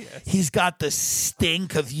salesman. Yes. He's got the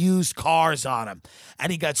stink of used cars on him.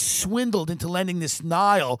 And he got swindled into lending this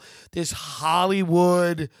Niall, this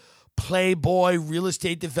Hollywood playboy, real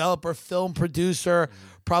estate developer, film producer,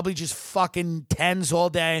 probably just fucking tens all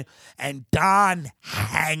day. And Don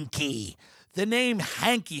Hankey. The name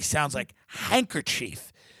Hankey sounds like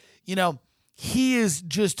handkerchief. He is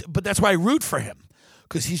but that's why I root for him,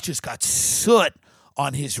 because he's just got soot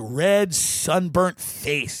on his red, sunburnt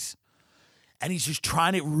face. And he's just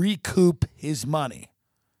trying to recoup his money.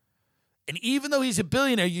 And even though he's a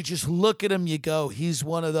billionaire, you just look at him, you go, he's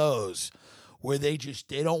one of those where they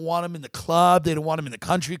don't want him in the club. They don't want him in the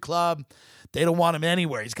country club. They don't want him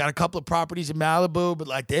anywhere. He's got a couple of properties in Malibu, but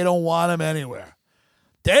like they don't want him anywhere.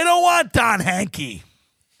 They don't want Don Henke.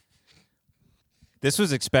 This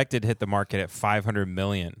was expected to hit the market at $500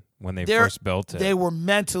 million when they first built it. They were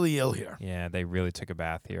mentally ill here. Yeah, they really took a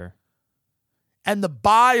bath here. And the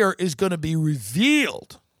buyer is going to be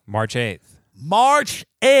revealed March 8th. March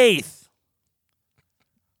 8th.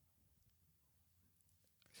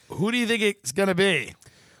 Who do you think it's going to be?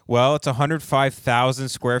 Well, it's 105,000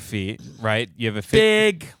 square feet, right? You have a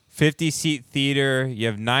Big. 50-seat theater. You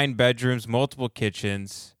have 9 bedrooms, multiple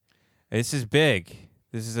kitchens. This is big.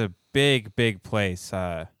 This is a big, big place.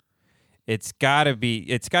 It's gotta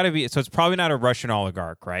be. So it's probably not a Russian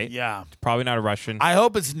oligarch, right? Yeah. It's probably not a Russian. I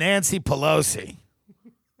hope it's Nancy Pelosi.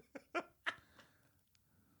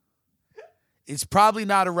 It's probably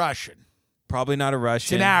not a Russian. Probably not a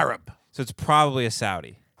Russian. It's an Arab. So it's probably a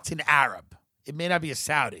Saudi. It's an Arab. It may not be a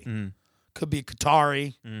Saudi. Could be a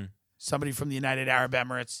Qatari. Somebody from the United Arab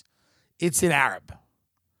Emirates. It's an Arab.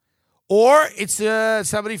 Or it's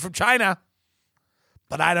somebody from China.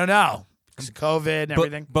 But I don't know. Because of COVID and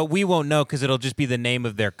everything. But we won't know because it'll just be the name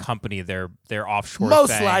of their company, their offshore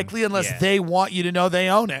Most thing. likely, unless they want you to know they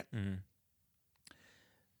own it.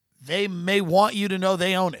 They may want you to know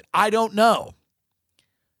they own it. I don't know.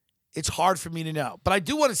 It's hard for me to know. But I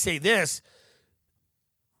do want to say this.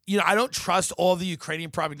 You know, I don't trust all the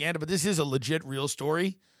Ukrainian propaganda, but this is a legit, real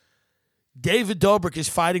story. David Dobrik is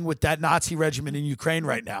fighting with that Nazi regiment in Ukraine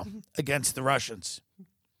right now against the Russians.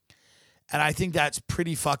 And I think that's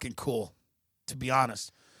pretty fucking cool, to be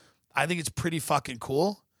honest. I think it's pretty fucking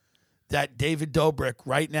cool that David Dobrik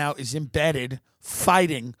right now is embedded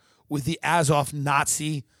fighting with the Azov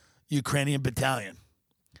Nazi Ukrainian battalion.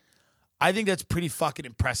 I think that's pretty fucking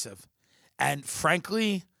impressive. And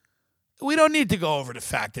frankly, we don't need to go over the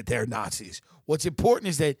fact that they're Nazis. What's important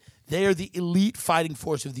is that they are the elite fighting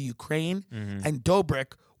force of the Ukraine. And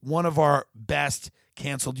Dobrik, one of our best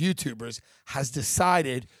canceled YouTubers, has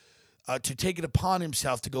decided to take it upon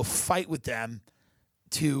himself to go fight with them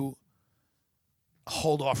to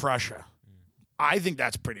hold off Russia. I think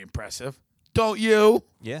that's pretty impressive. Don't you?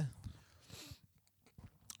 Yeah.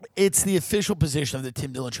 It's the official position of the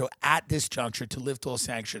Tim Dillon Show at this juncture to lift all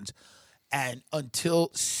sanctions and until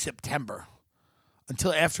September,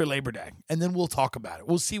 until after Labor Day. And then we'll talk about it.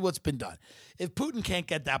 We'll see what's been done. If Putin can't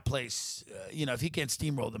get that place, if he can't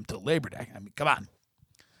steamroll them till Labor Day, I mean, come on.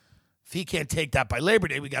 If he can't take that by Labor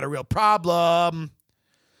Day, we got a real problem.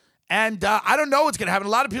 And I don't know what's going to happen.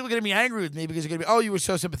 A lot of people are going to be angry with me because they're going to be, oh, you were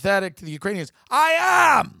so sympathetic to the Ukrainians.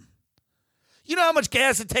 I am. You know how much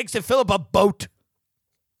gas it takes to fill up a boat?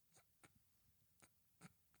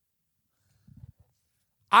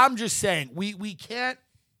 I'm just saying, we can't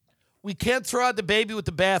throw out the baby with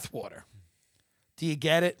the bathwater. Do you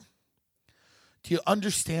get it? Do you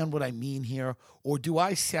understand what I mean here? Or do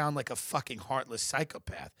I sound like a fucking heartless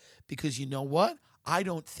psychopath? Because you know what? I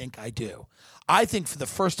don't think I do. I think for the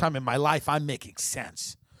first time in my life, I'm making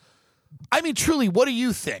sense. I mean, truly, what do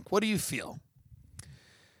you think? What do you feel?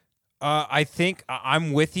 I think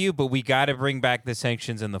I'm with you, but we got to bring back the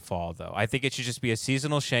sanctions in the fall, though. I think it should just be a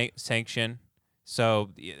seasonal sanction. So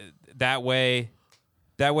that way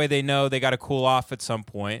they know they got to cool off at some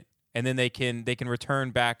point, and then they can return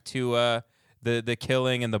back to the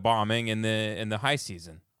killing and the bombing in the high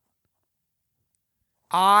season.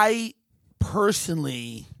 I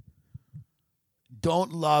personally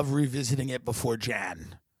don't love revisiting it before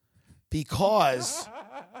Jan because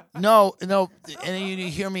no, and you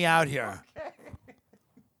hear me out here.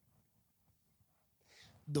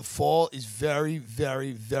 The fall is very,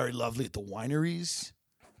 very, very lovely at the wineries.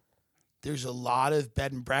 There's a lot of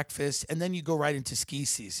bed and breakfast, and then you go right into ski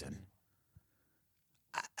season.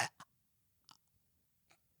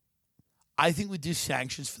 I think we do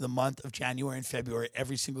sanctions for the month of January and February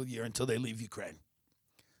every single year until they leave Ukraine.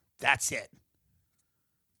 That's it.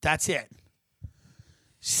 That's it.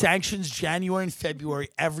 Sanctions January and February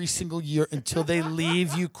every single year until they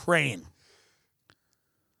leave Ukraine.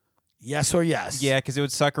 Yes or yes? Yeah, because it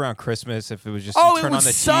would suck around Christmas if it was just it turn would on the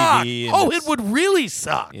suck. TV. It would really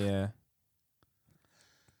suck. Yeah.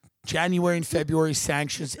 January and February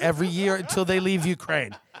sanctions every year until they leave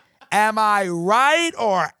Ukraine. Am I right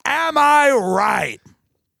or am I right?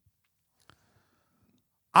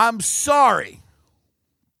 I'm sorry.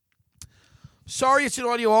 Sorry it's an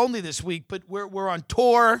audio only this week, but we're on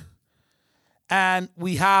tour and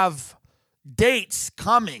we have dates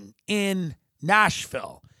coming in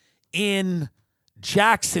Nashville, in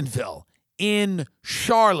Jacksonville, in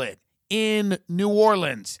Charlotte, in New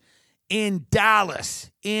Orleans, in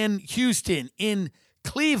Dallas, in Houston, in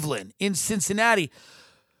Cleveland, in Cincinnati.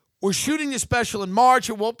 We're shooting this special in March.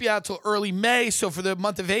 It won't be out till early May. So for the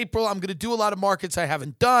month of April, I'm going to do a lot of markets I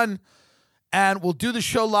haven't done. And we'll do the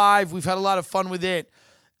show live. We've had a lot of fun with it.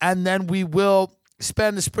 And then we will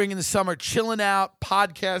spend the spring and the summer chilling out,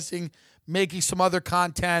 podcasting, making some other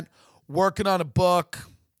content, working on a book,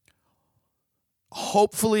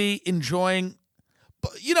 hopefully enjoying.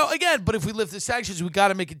 But if we lift the sanctions, we got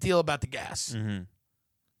to make a deal about the gas. Mm-hmm.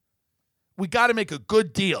 We got to make a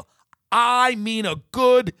good deal. I mean a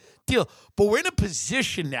good deal. But we're in a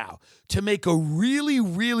position now to make a really,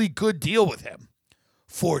 really good deal with him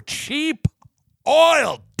for cheap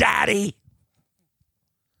oil, Daddy.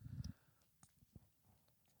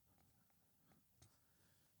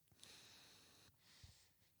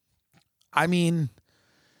 I mean,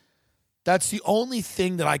 that's the only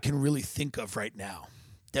thing that I can really think of right now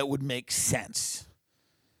that would make sense.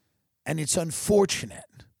 And it's unfortunate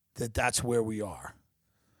that that's where we are.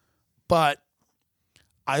 But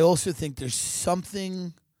I also think there's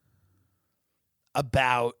something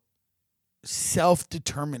about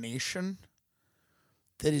self-determination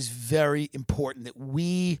that is very important, that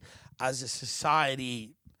we as a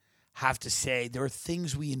society have to say there are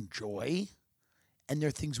things we enjoy and there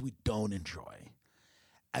are things we don't enjoy.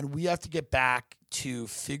 And we have to get back to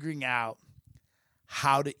figuring out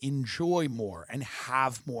how to enjoy more and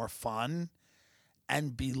have more fun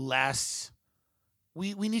and be less.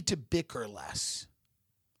 We need to bicker less.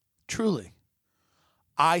 Truly.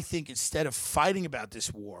 I think instead of fighting about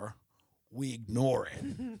this war, we ignore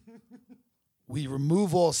it. We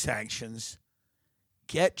remove all sanctions,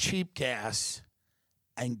 get cheap gas,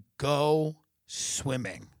 and go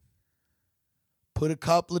swimming. Put a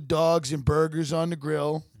couple of dogs and burgers on the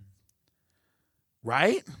grill.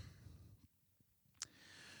 Right?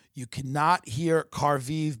 You cannot hear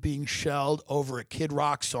Kharkiv being shelled over a Kid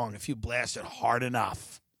Rock song if you blast it hard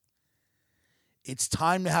enough. It's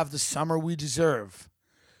time to have the summer we deserve.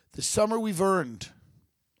 The summer we've earned.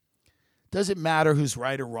 Doesn't matter who's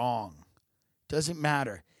right or wrong. Doesn't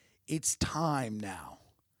matter. It's time now.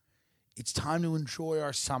 It's time to enjoy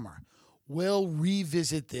our summer. We'll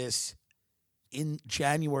revisit this in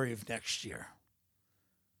January of next year.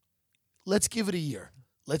 Let's give it a year.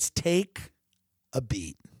 Let's take a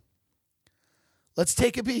beat. Let's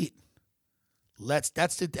take a beat. That's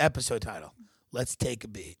the episode title. Let's take a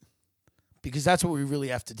beat. Because that's what we really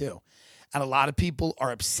have to do. And a lot of people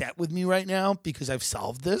are upset with me right now because I've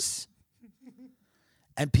solved this.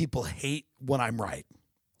 And people hate when I'm right.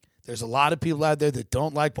 There's a lot of people out there that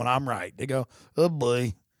don't like when I'm right. They go, oh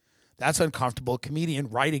boy, that's uncomfortable. Comedian,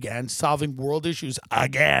 right again, solving world issues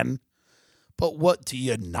again. But what, do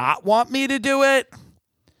you not want me to do it?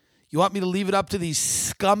 You want me to leave it up to these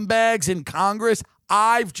scumbags in Congress?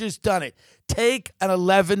 I've just done it. Take an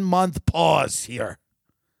 11-month pause here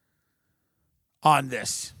on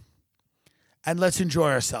this. And let's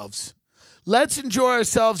enjoy ourselves. Let's enjoy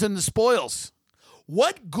ourselves in the spoils.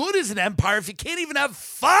 What good is an empire if you can't even have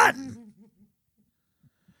fun?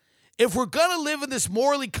 If we're going to live in this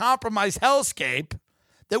morally compromised hellscape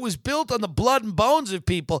that was built on the blood and bones of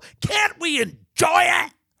people, can't we enjoy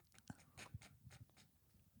it?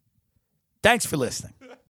 Thanks for listening.